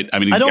in, right? I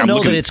mean, I don't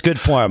know that it's good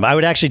for him. I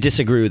would actually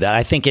disagree with that.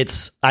 I think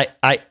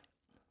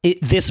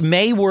this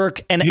may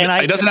work, and he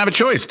doesn't have a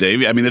choice,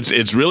 Dave. I mean,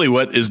 it's really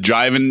what is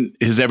driving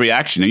his every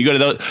action. You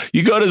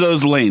go to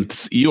those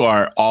lengths, you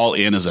are all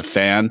in as a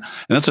fan, and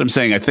that's what I'm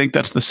saying. I think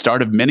that's the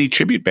start of many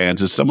tribute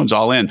bands, is someone's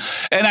all in.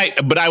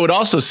 But I would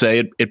also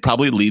say it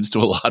probably leads to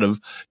a lot of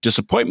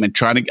disappointment.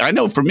 I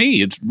know for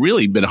me, it's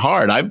really been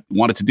hard. I've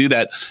wanted to do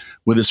that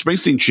with a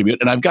Springsteen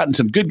tribute, and I've gotten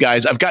some good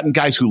guys. I've gotten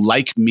guys who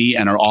like me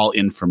and are all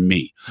in for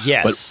me.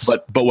 Yes,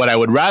 but what I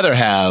would rather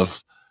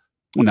have.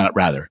 Well, not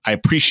rather. I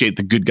appreciate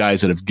the good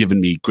guys that have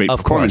given me great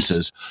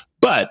performances.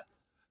 But,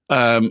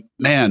 in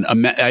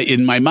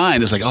my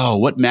mind, it's like, oh,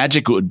 what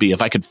magic it would be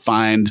if I could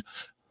find,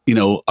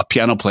 a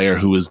piano player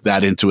who was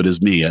that into it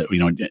as me.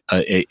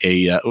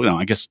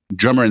 I guess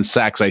drummer and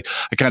sax, I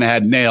kind of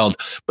had nailed.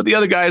 But the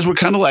other guys were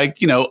kind of like,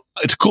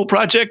 it's a cool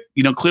project.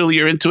 Clearly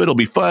you're into it. It'll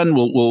be fun.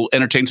 We'll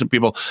entertain some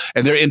people.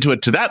 And they're into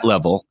it to that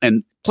level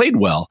and played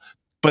well.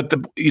 But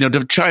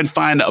to try and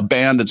find a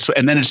band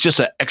and then it's just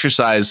an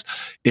exercise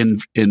in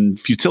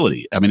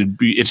futility. I mean,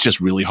 it's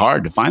just really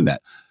hard to find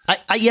that.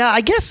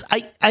 I guess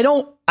I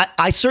don't.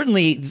 I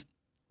certainly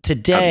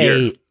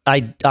today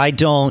I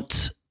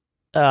don't.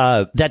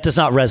 That does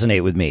not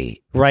resonate with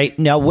me right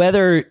now.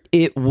 Whether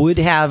it would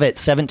have at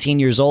 17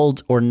 years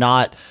old or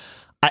not,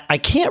 I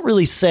can't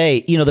really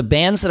say. The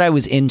bands that I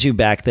was into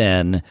back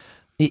then,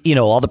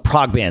 all the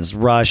prog bands,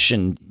 Rush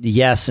and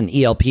Yes and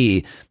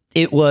ELP.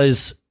 It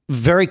was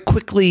very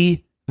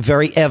quickly,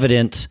 very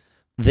evident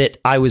that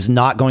I was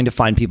not going to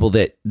find people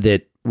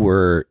that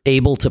were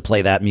able to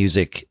play that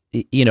music,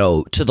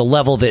 to the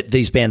level that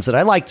these bands that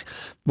I liked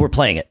were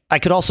playing it. I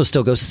could also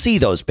still go see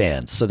those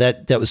bands. So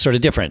that was sort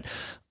of different.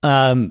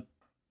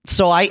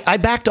 So I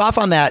backed off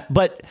on that.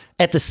 But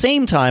at the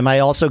same time, I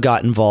also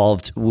got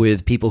involved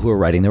with people who are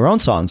writing their own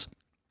songs.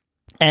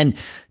 And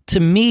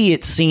to me,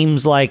 it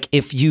seems like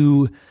if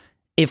you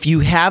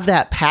have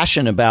that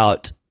passion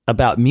about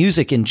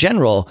music in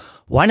general,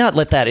 why not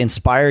let that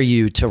inspire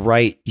you to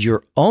write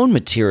your own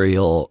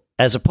material,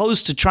 as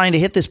opposed to trying to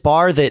hit this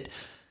bar that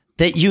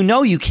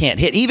you can't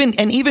hit. Even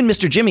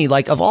Mr. Jimmy,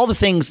 of all the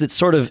things that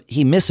sort of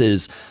he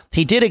misses,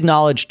 he did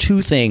acknowledge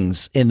two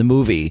things in the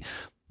movie.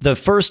 The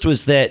first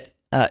was that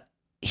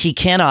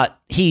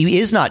he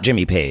is not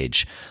Jimmy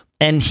Page.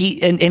 And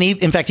he,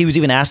 in fact, he was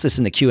even asked this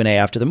in the Q&A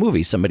after the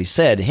movie. Somebody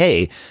said,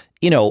 hey,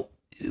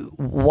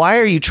 why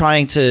are you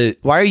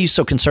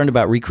so concerned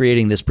about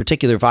recreating this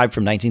particular vibe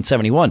from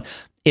 1971?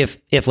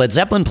 If Led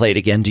Zeppelin played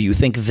again, do you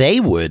think they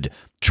would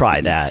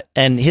try that?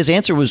 And his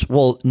answer was,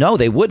 well, no,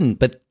 they wouldn't,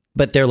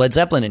 but they're Led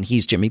Zeppelin and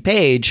he's Jimmy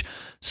Page.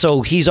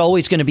 So he's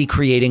always going to be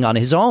creating on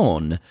his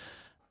own.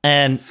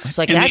 And it's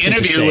like, in that's the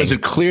interview, interesting. was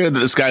it clear that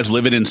this guy's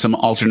living in some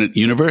alternate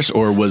universe,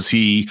 or was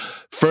he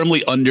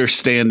firmly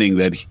understanding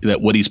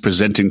that what he's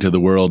presenting to the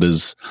world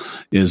is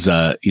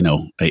not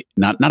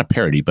a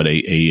parody, but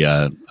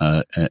a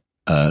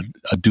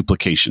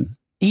duplication?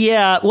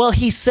 Yeah. Well,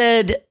 he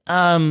said,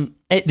 and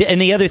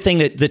the other thing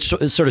that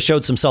sort of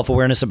showed some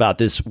self-awareness about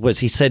this was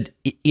he said,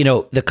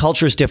 the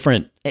culture is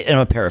different. And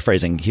I'm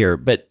paraphrasing here,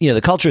 but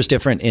the culture is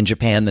different in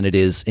Japan than it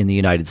is in the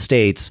United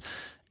States.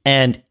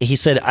 And he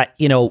said,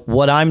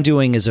 what I'm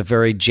doing is a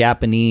very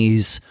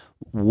Japanese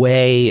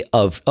way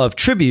of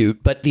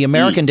tribute, but the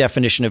American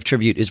definition of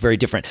tribute is very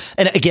different.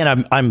 And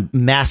again, I'm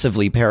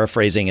massively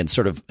paraphrasing and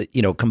sort of,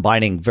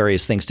 combining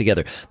various things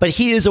together. But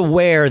he is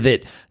aware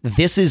that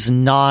this is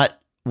not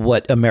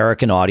what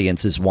American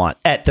audiences want,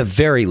 at the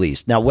very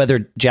least. Now,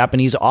 whether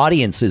Japanese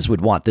audiences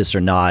would want this or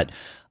not,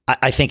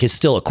 I think is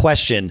still a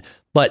question.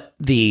 But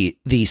the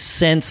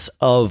sense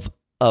of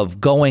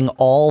going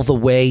all the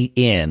way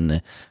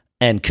in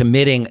and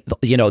committing,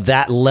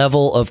 that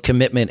level of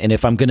commitment. And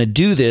if I'm going to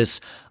do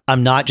this,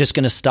 I'm not just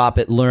going to stop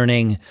at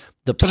learning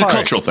the part. It's a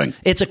cultural thing.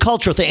 It's a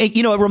cultural thing.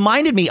 It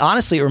reminded me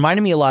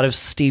a lot of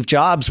Steve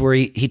Jobs, where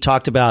he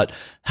talked about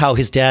how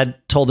his dad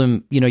told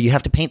him, you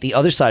have to paint the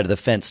other side of the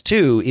fence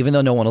too, even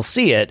though no one will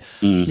see it.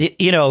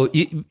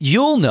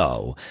 You'll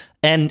know.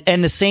 And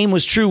the same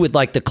was true with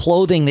like the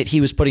clothing that he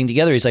was putting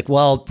together. He's like,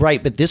 well,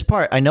 right, but this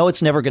part, I know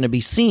it's never going to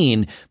be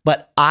seen,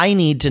 but I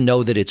need to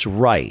know that it's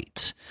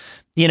right.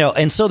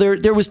 And so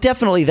there was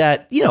definitely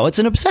that, it's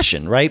an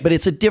obsession, right? But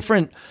it's a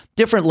different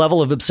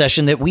level of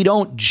obsession that we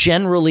don't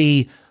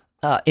generally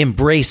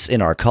embrace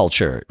in our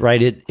culture,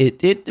 right?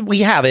 We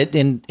have it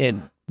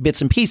in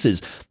bits and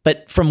pieces,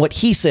 but from what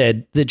he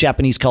said, the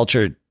Japanese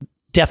culture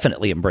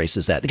definitely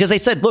embraces that, because they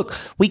said, look,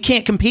 we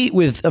can't compete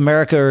with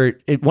America, or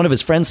one of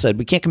his friends said,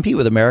 we can't compete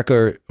with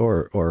America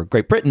or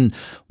Great Britain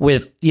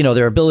with,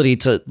 their ability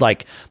to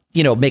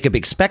make a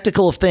big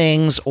spectacle of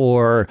things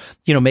or,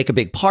 make a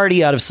big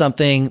party out of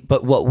something.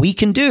 But what we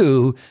can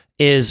do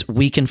is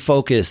we can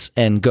focus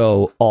and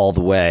go all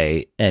the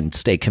way and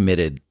stay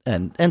committed.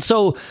 And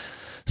so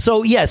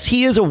yes,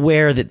 he is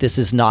aware that this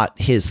is not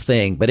his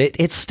thing, but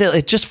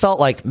it just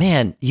felt like,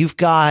 man, you've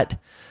got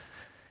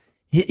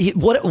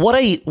what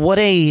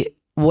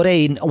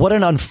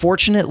an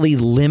unfortunately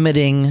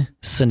limiting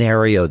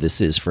scenario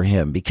this is for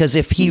him, because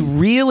if he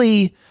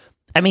really,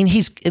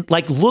 he's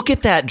like, look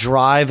at that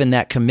drive and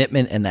that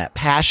commitment and that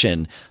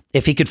passion.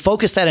 If he could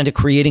focus that into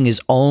creating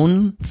his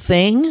own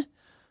thing,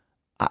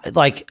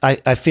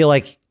 I feel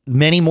like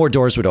many more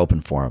doors would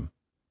open for him.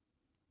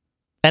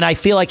 And I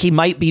feel like he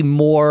might be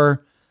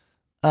more,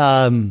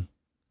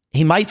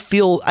 he may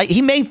feel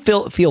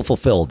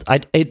fulfilled.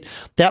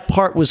 That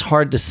part was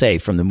hard to say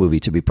from the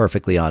movie, to be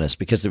perfectly honest,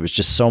 because there was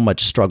just so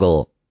much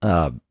struggle,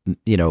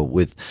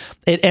 with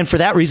it. And for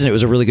that reason, it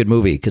was a really good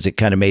movie, because it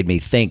kind of made me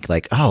think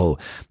like, oh,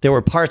 there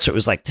were parts where it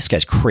was like, this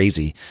guy's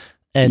crazy.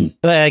 And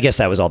I guess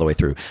that was all the way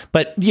through.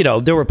 But,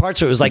 there were parts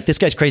where it was like, this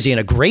guy's crazy in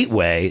a great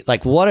way.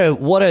 Like, what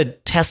a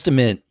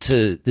testament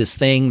to this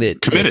thing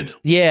that committed.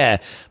 Yeah.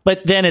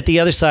 But then at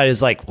the other side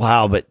is like,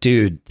 wow, but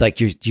dude,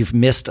 like you've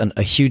missed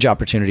a huge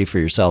opportunity for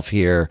yourself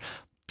here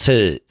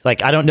to,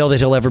 like, I don't know that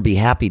he'll ever be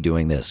happy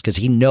doing this, because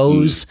he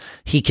knows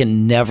he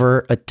can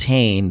never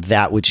attain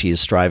that which he is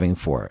striving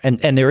for. And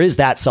there is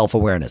that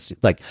self-awareness.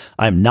 Like,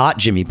 I'm not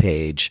Jimmy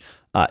Page.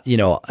 I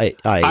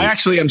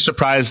actually am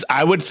surprised.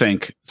 I would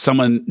think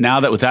someone,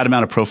 now that with that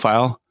amount of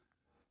profile,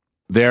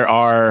 there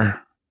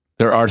are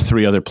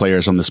three other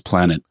players on this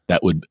planet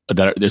that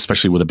are,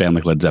 especially with a band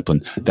like Led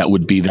Zeppelin, that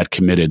would be that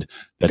committed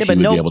that he would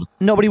be able to.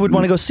 Nobody would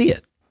want to go see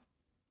it.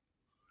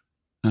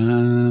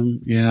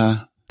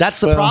 Yeah.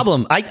 That's the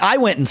problem. I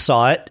went and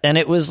saw it, and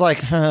it was like,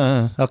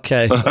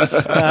 okay.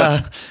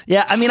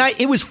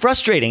 It was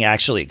frustrating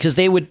actually, because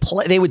they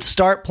would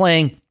start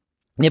playing.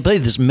 They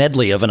played this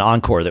medley of an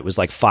encore that was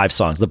like 5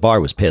 songs. The bar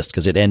was pissed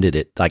because it ended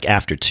at like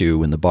after 2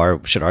 when the bar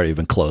should already have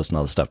been closed and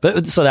all this stuff.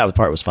 But so that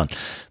part was fun.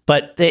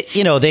 But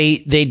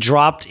they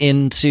dropped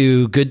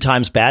into Good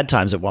Times, Bad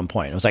Times at one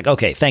point. It was like,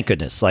 okay, thank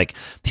goodness. Like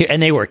here,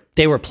 and they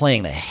were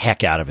playing the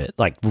heck out of it.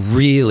 Like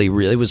really,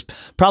 really, it was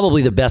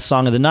probably the best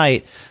song of the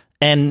night.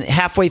 And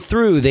halfway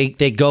through,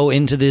 they go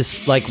into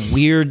this like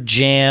weird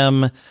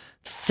jam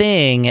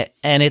thing,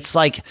 and it's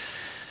like,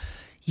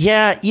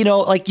 yeah,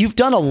 like you've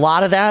done a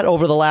lot of that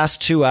over the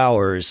last 2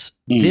 hours.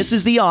 This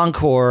is the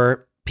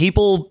encore.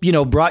 People,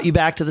 brought you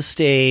back to the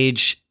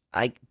stage.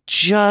 I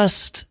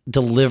just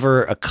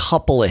deliver a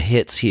couple of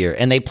hits here.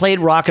 And they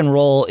played rock and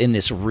roll in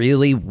this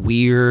really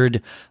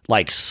weird,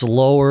 like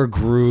slower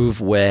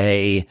groove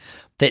way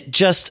that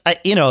just,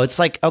 it's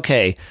like,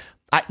 okay,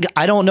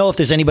 I don't know if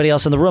there's anybody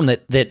else in the room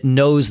that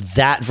knows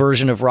that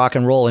version of rock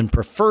and roll and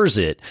prefers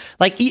it.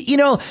 Like,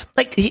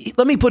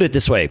 let me put it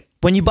this way.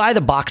 When you buy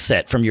the box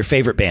set from your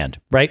favorite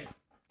band, right?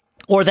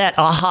 Or that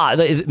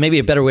maybe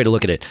a better way to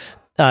look at it.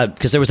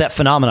 Because there was that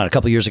phenomenon a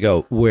couple of years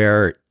ago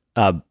where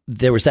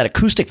there was that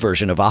acoustic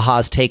version of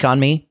Aha's Take on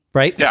Me,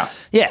 right? Yeah.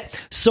 Yeah.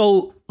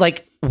 So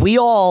like we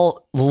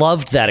all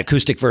loved that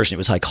acoustic version. It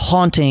was like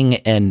haunting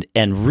and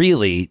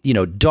really,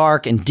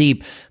 dark and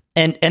deep.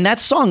 And that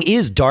song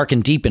is dark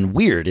and deep and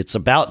weird. It's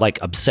about like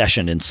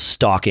obsession and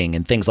stalking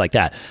and things like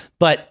that.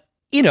 But,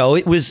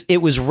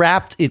 it was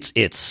wrapped.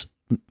 Its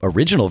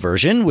original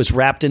version was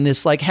wrapped in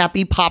this like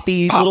happy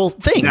poppy little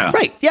thing. Yeah.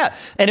 Right. Yeah.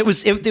 And it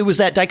was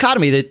that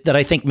dichotomy that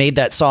I think made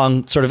that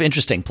song sort of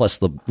interesting. Plus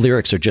the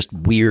lyrics are just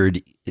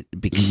weird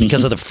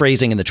because of the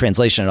phrasing and the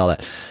translation and all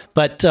that.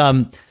 But,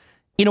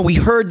 we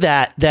heard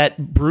that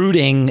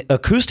brooding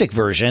acoustic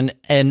version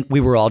and we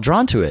were all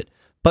drawn to it,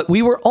 but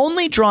we were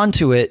only drawn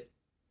to it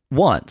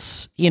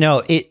once,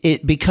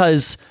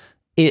 because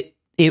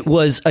it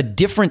was a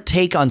different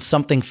take on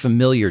something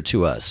familiar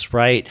to us.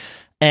 Right.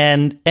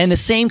 And the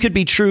same could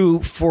be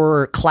true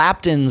for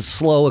Clapton's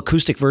slow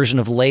acoustic version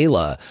of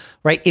Layla,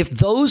 right? If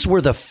those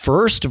were the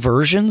first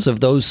versions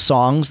of those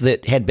songs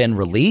that had been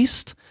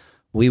released,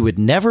 we would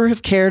never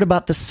have cared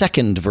about the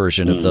second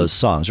version of those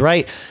songs,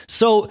 right?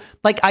 So,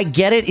 like, I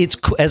get it. It's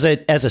as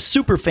a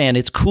super fan,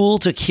 it's cool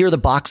to hear the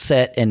box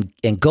set and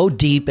go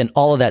deep and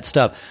all of that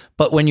stuff.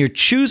 But when you're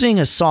choosing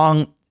a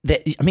song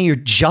you're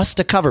just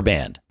a cover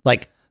band.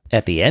 Like,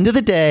 at the end of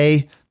the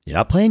day, you're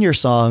not playing your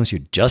songs.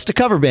 You're just a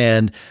cover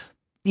band.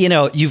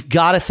 You've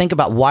got to think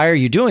about, why are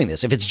you doing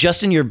this? If it's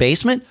just in your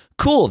basement,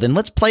 cool. Then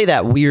let's play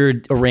that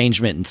weird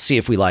arrangement and see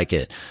if we like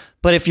it.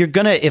 But if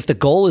the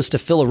goal is to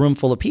fill a room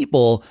full of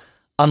people,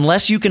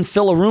 unless you can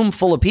fill a room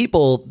full of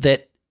people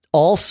that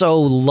also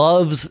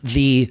loves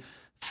the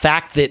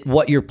fact that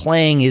what you're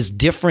playing is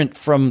different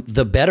from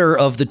the better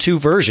of the two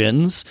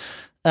versions,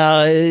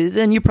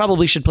 then you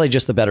probably should play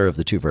just the better of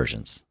the two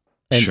versions.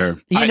 And sure.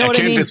 I can't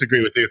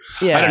disagree with you.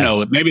 Yeah. I don't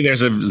know. Maybe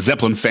there's a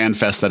Zeppelin fan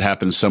fest that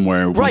happens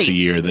somewhere once a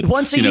year.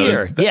 Once a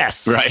year.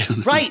 Yes.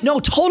 Right. Right.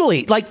 No,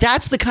 totally. Like,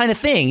 that's the kind of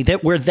thing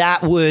where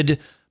that would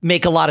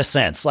make a lot of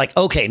sense. Like,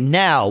 okay,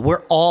 now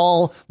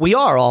we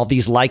are all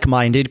these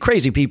like-minded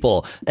crazy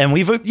people. And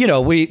we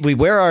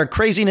wear our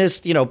craziness,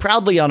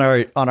 proudly on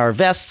our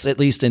vests, at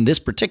least in this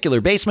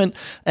particular basement.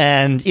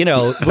 And,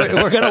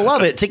 we're going to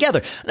love it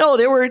together. No,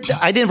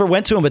 I never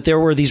went to them, but there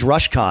were these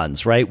Rush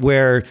cons, right?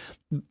 Where,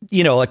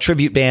 a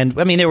tribute band.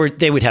 I mean,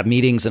 they would have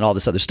meetings and all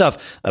this other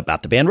stuff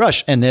about the band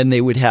Rush. And then they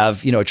would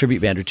have, a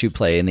tribute band or two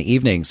play in the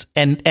evenings.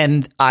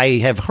 And I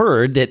have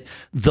heard that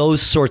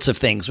those sorts of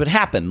things would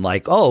happen.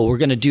 Like, oh, we're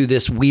going to do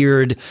this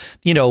weird,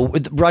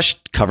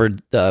 Rush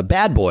covered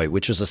Bad Boy,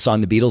 which was a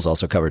song the Beatles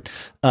also covered,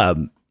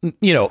 in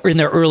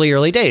their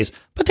early days,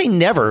 but they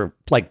never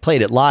like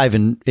played it live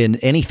in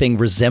anything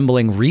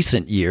resembling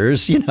recent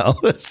years,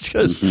 it's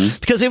just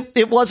because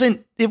it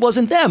wasn't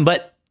them.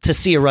 But to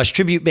see a Rush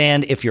tribute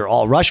band, if you're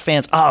all Rush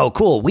fans, oh,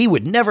 cool. We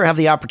would never have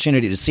the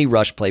opportunity to see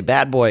Rush play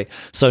Bad Boy.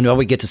 So no,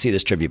 we get to see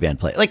this tribute band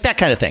play, like that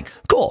kind of thing.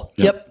 Cool.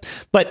 Yep.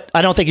 But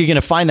I don't think you're going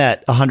to find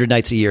that 100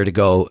 nights a year to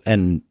go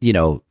and,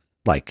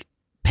 like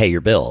pay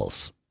your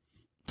bills.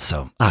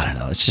 So I don't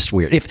know. It's just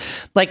weird.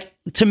 If like,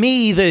 to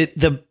me,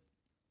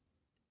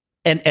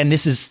 and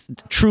this is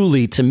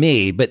truly to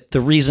me, but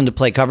the reason to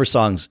play cover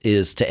songs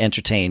is to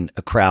entertain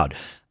a crowd.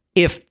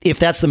 If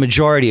that's the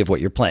majority of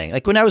what you're playing.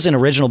 Like when I was in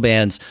original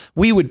bands,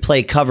 we would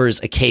play covers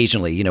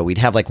occasionally. We'd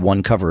have like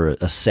one cover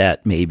a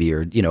set maybe,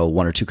 or,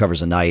 one or two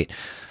covers a night.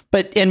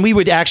 And we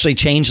would actually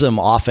change them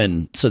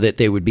often so that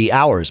they would be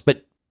ours.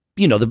 But,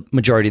 the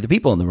majority of the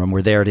people in the room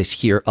were there to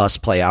hear us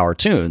play our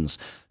tunes.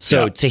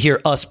 So to hear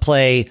us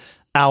play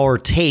our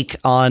take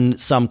on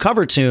some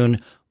cover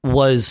tune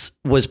was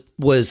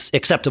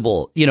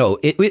acceptable.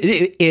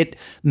 It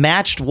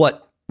matched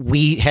what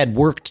we had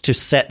worked to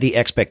set the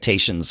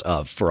expectations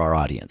of for our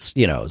audience.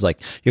 It's like,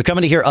 you're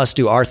coming to hear us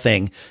do our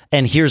thing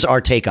and here's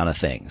our take on a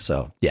thing.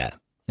 So yeah.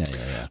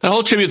 That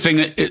whole tribute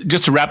thing,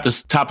 just to wrap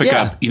this topic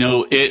up,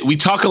 we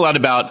talk a lot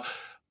about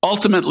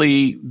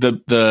ultimately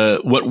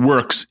the what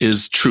works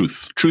is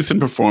truth and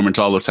performance,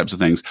 all those types of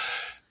things.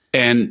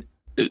 And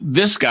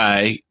this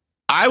guy,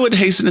 I would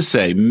hasten to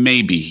say,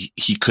 maybe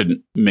he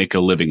couldn't make a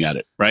living at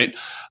it. Right.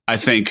 I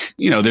think,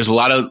 there's a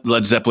lot of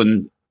Led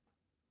Zeppelin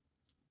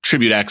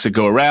tribute acts that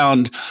go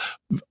around,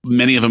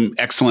 many of them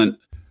excellent.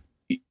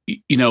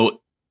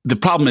 The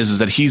problem is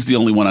that he's the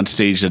only one on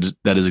stage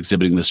that is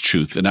exhibiting this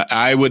truth. And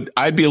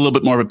I'd be a little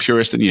bit more of a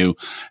purist than you.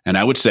 And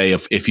I would say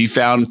if he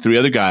found three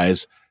other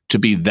guys to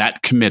be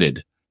that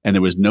committed and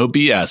there was no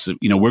BS,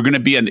 we're going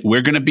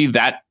to be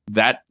that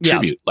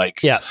tribute.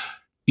 That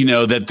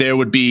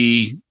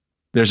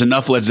there's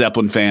enough Led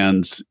Zeppelin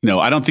fans.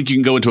 I don't think you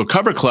can go into a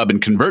cover club and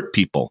convert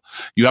people.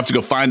 You have to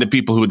go find the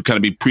people who would kind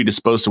of be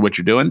predisposed to what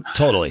you're doing.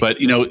 Totally. But,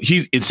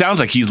 it sounds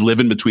like he's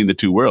living between the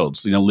two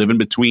worlds, living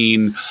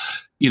between,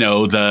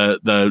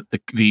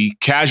 the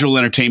casual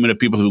entertainment of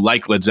people who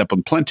like Led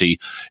Zeppelin plenty,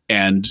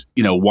 and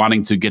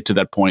wanting to get to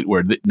that point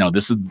where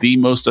this is the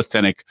most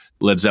authentic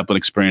Led Zeppelin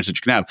experience that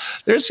you can have.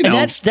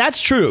 And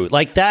that's true.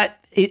 Like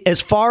that,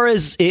 as far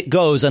as it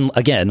goes, and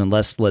again,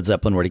 unless Led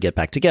Zeppelin were to get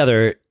back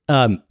together,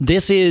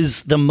 this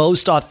is the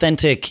most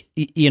authentic.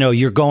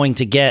 You're going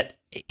to get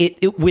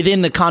it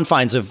within the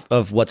confines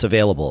of what's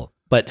available.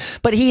 But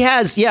he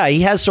has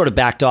sort of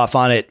backed off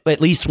on it, at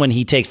least when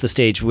he takes the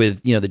stage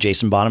with, the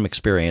Jason Bonham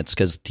Experience,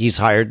 because he's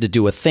hired to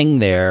do a thing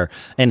there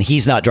and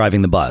he's not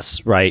driving the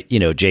bus, right?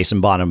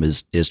 Jason Bonham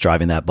is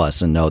driving that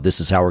bus, and no, this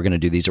is how we're going to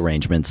do these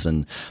arrangements.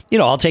 And,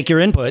 I'll take your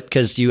input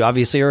because you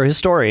obviously are a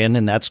historian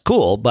and that's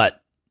cool.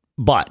 But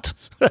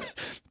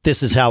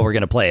this is how we're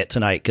going to play it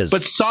tonight.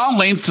 But song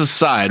lengths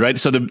aside, right?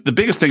 So the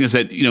biggest thing is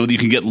that, you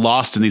can get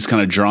lost in these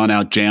kind of drawn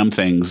out jam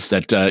things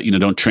that,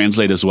 don't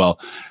translate as well.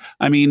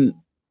 I mean,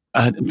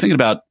 I'm thinking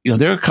about,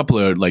 there are a couple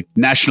of like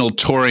national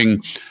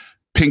touring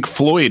Pink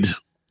Floyd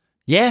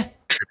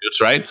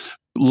tributes, right?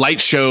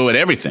 Light show and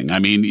everything. I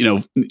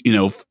mean,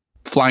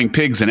 flying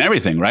pigs and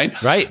everything, right?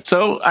 Right.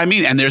 So, I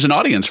mean, and there's an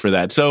audience for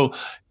that. So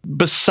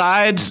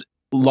besides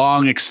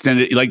long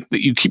extended, like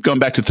you keep going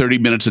back to 30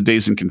 minutes of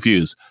Dazed and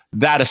Confused,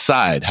 that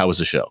aside, how was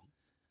the show?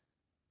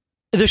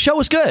 The show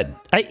was good.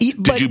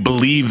 Did you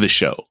believe the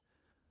show?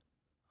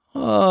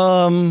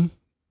 I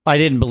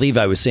didn't believe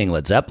I was seeing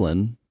Led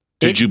Zeppelin.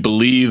 Did you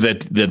believe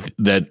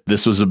that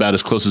this was about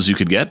as close as you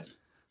could get?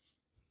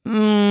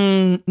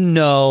 No.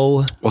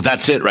 Well,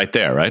 that's it right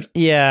there, right?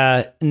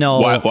 Yeah. No.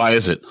 Why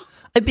is it?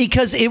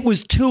 Because it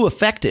was too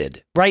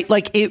affected, right?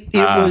 Like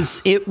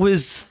it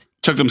was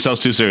took themselves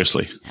too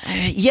seriously.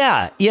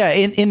 Yeah.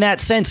 In that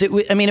sense, it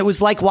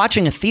was like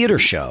watching a theater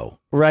show,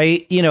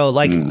 right?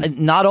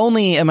 Not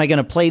only am I going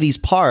to play these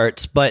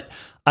parts, but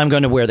I'm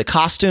going to wear the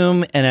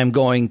costume and I'm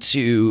going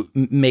to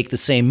make the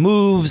same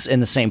moves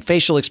and the same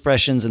facial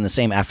expressions and the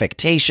same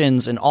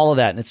affectations and all of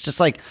that. And it's just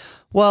like,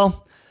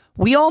 well,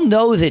 we all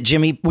know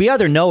that we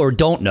either know or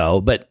don't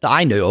know, but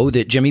I know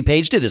that Jimmy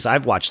Page did this.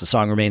 I've watched The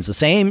Song Remains the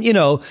Same,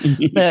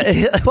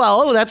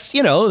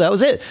 that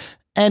was it.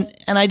 And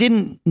I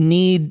didn't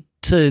need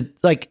to,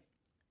 like,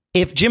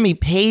 if Jimmy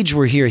Page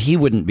were here, he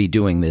wouldn't be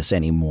doing this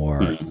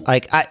anymore.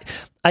 Like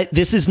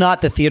this is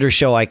not the theater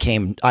show I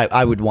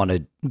would want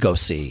to go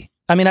see.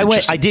 I mean,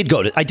 I did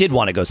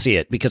want to go see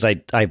it because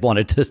I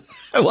wanted to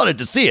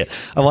see it.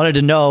 I wanted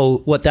to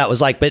know what that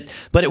was like, but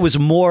it was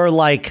more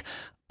like,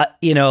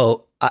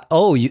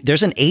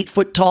 there's an 8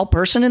 foot tall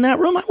person in that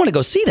room. I want to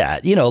go see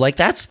that, like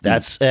that's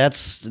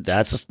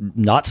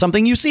not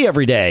something you see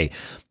every day.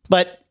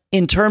 But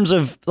in terms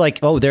of like,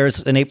 oh,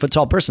 there's an 8 foot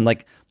tall person.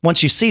 Like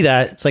once you see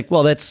that, it's like,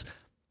 well,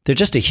 they're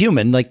just a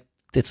human. Like,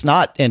 it's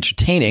not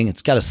entertaining.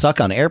 It's got to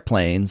suck on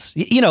airplanes,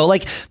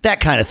 like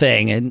that kind of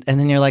thing. And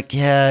then you're like,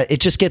 yeah,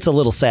 it just gets a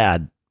little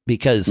sad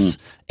because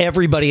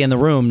everybody in the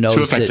room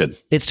knows that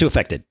it's too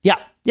affected. Yeah.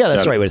 Yeah.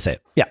 That's the right way to say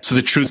it. Yeah. So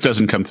the truth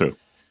doesn't come through.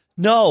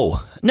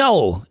 No.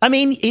 I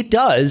mean, it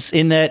does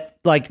in that,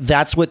 like,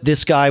 that's what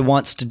this guy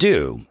wants to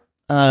do.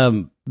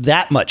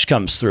 That much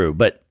comes through,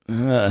 but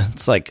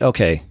it's like,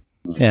 okay.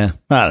 Yeah.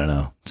 I don't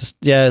know.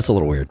 It's a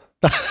little weird.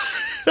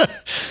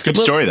 Good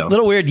story, though. A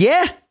little weird.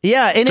 Yeah.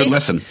 And good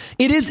lesson.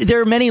 It is.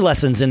 There are many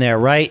lessons in there,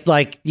 right?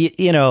 Like,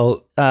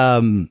 don't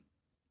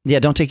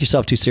take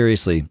yourself too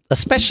seriously,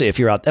 especially if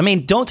you're out. I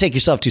mean, don't take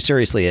yourself too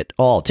seriously at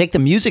all. Take the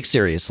music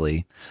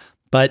seriously.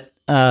 But,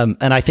 and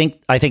I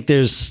think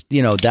there's,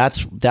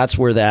 that's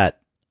where that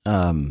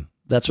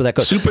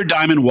goes. Super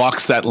Diamond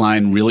walks that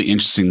line really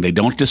interesting. They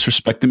don't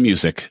disrespect the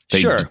music.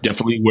 They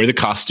definitely wear the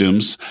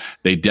costumes.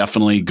 They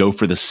definitely go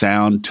for the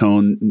sound,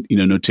 tone,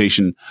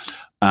 notation.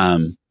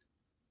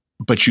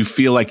 But you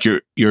feel like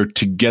you're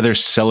together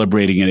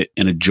celebrating it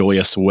in a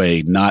joyous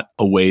way, not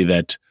a way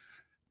that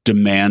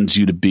demands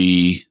you to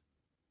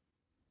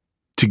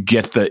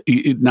get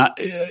not.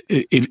 I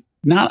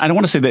don't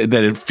want to say that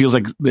it feels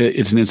like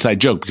it's an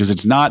inside joke because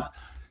it's not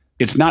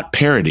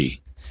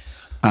parody.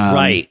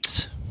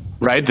 Right.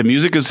 The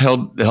music is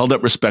held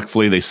up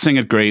respectfully. They sing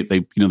it great.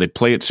 They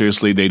play it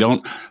seriously. They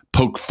don't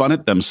poke fun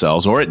at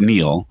themselves or at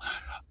Neil.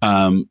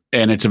 And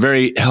it's a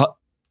very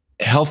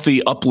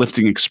healthy,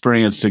 uplifting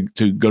experience to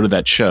go to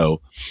that show.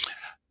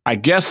 I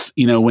guess,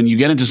 when you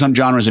get into some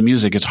genres of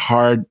music, it's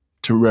hard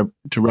to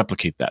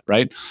replicate that,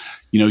 right?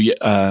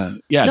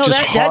 Hard.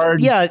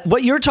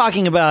 What you're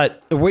talking about,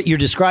 what you're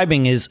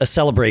describing is a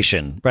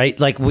celebration, right?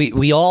 Like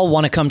we all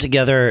want to come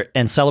together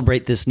and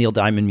celebrate this Neil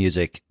Diamond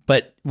music,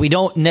 but we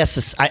don't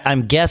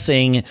I'm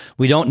guessing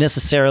we don't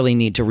necessarily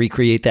need to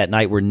recreate that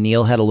night where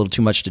Neil had a little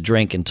too much to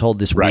drink and told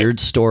this weird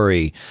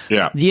story.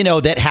 Yeah.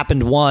 That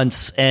happened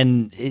once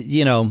and,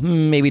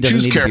 maybe doesn't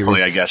choose need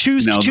carefully, to be I guess.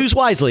 Choose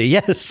wisely.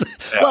 Yes.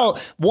 Yeah. Well,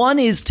 one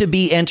is to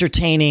be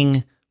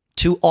entertaining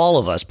to all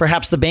of us,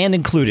 perhaps the band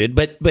included,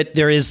 but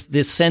there is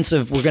this sense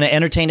of we're going to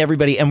entertain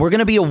everybody and we're going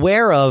to be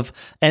aware of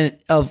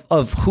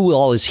who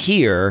all is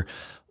here.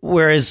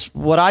 Whereas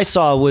what I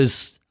saw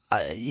was,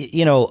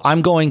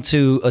 I'm going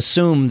to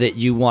assume that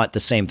you want the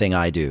same thing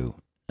I do,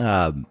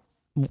 and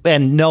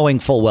knowing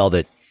full well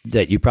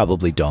that you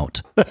probably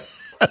don't.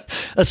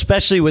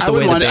 Especially with the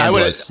way the band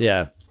was.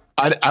 Yeah.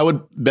 I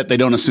would bet they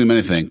don't assume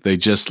anything. They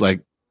just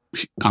like,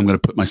 I'm going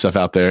to put myself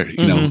out there.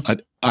 You know,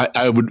 I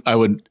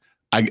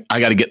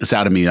got to get this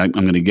out of me. I'm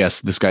going to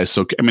guess this guy's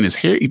so, I mean, his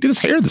hair, he did his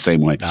hair the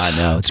same way. I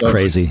know. It's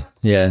crazy.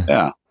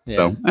 Yeah.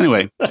 So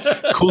anyway,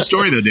 cool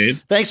story though,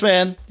 Dave. Thanks,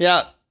 man.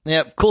 Yeah.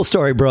 Cool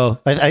story, bro.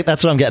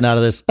 That's what I'm getting out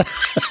of this.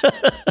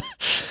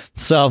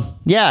 So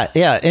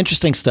yeah.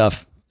 Interesting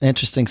stuff.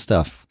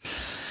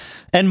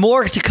 And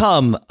more to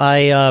come.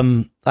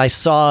 I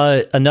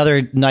saw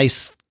another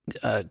nice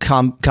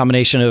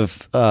combination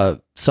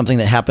of something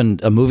that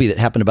happened, a movie that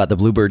happened about the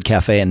Bluebird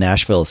Cafe in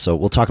Nashville. So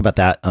we'll talk about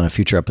that on a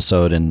future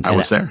episode. And I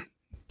was there.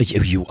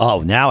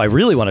 Now I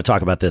really want to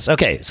talk about this.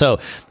 Okay, so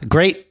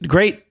great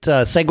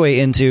segue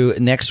into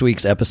next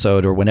week's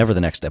episode, or whenever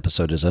the next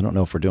episode is. I don't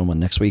know if we're doing one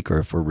next week or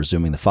if we're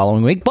resuming the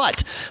following week,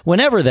 but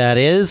whenever that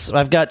is,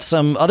 I've got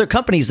some other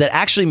companies that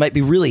actually might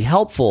be really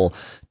helpful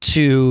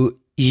to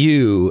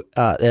you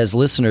as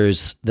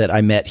listeners that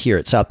I met here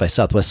at South by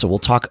Southwest. So we'll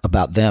talk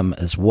about them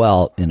as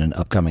well in an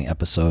upcoming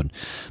episode.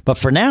 But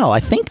for now, I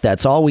think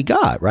that's all we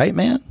got, right,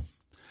 man?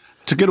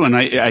 It's a good one.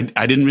 I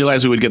didn't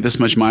realize we would get this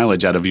much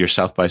mileage out of your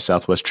South by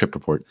Southwest trip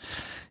report.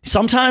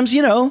 Sometimes,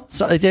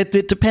 so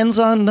it depends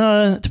on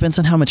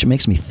how much it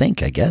makes me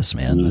think, I guess,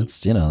 man.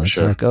 That's how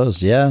it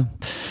goes. Yeah.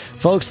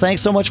 Folks,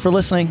 thanks so much for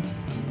listening.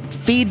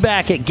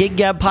 Feedback at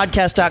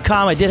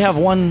giggabpodcast.com. I did have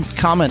one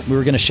comment we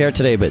were going to share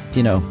today, but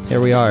here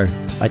we are.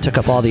 I took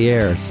up all the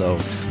air, so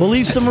we'll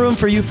leave some room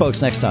for you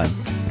folks next time.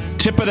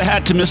 Tip of the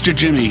hat to Mr.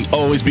 Jimmy.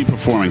 Always be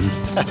performing.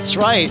 That's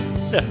right.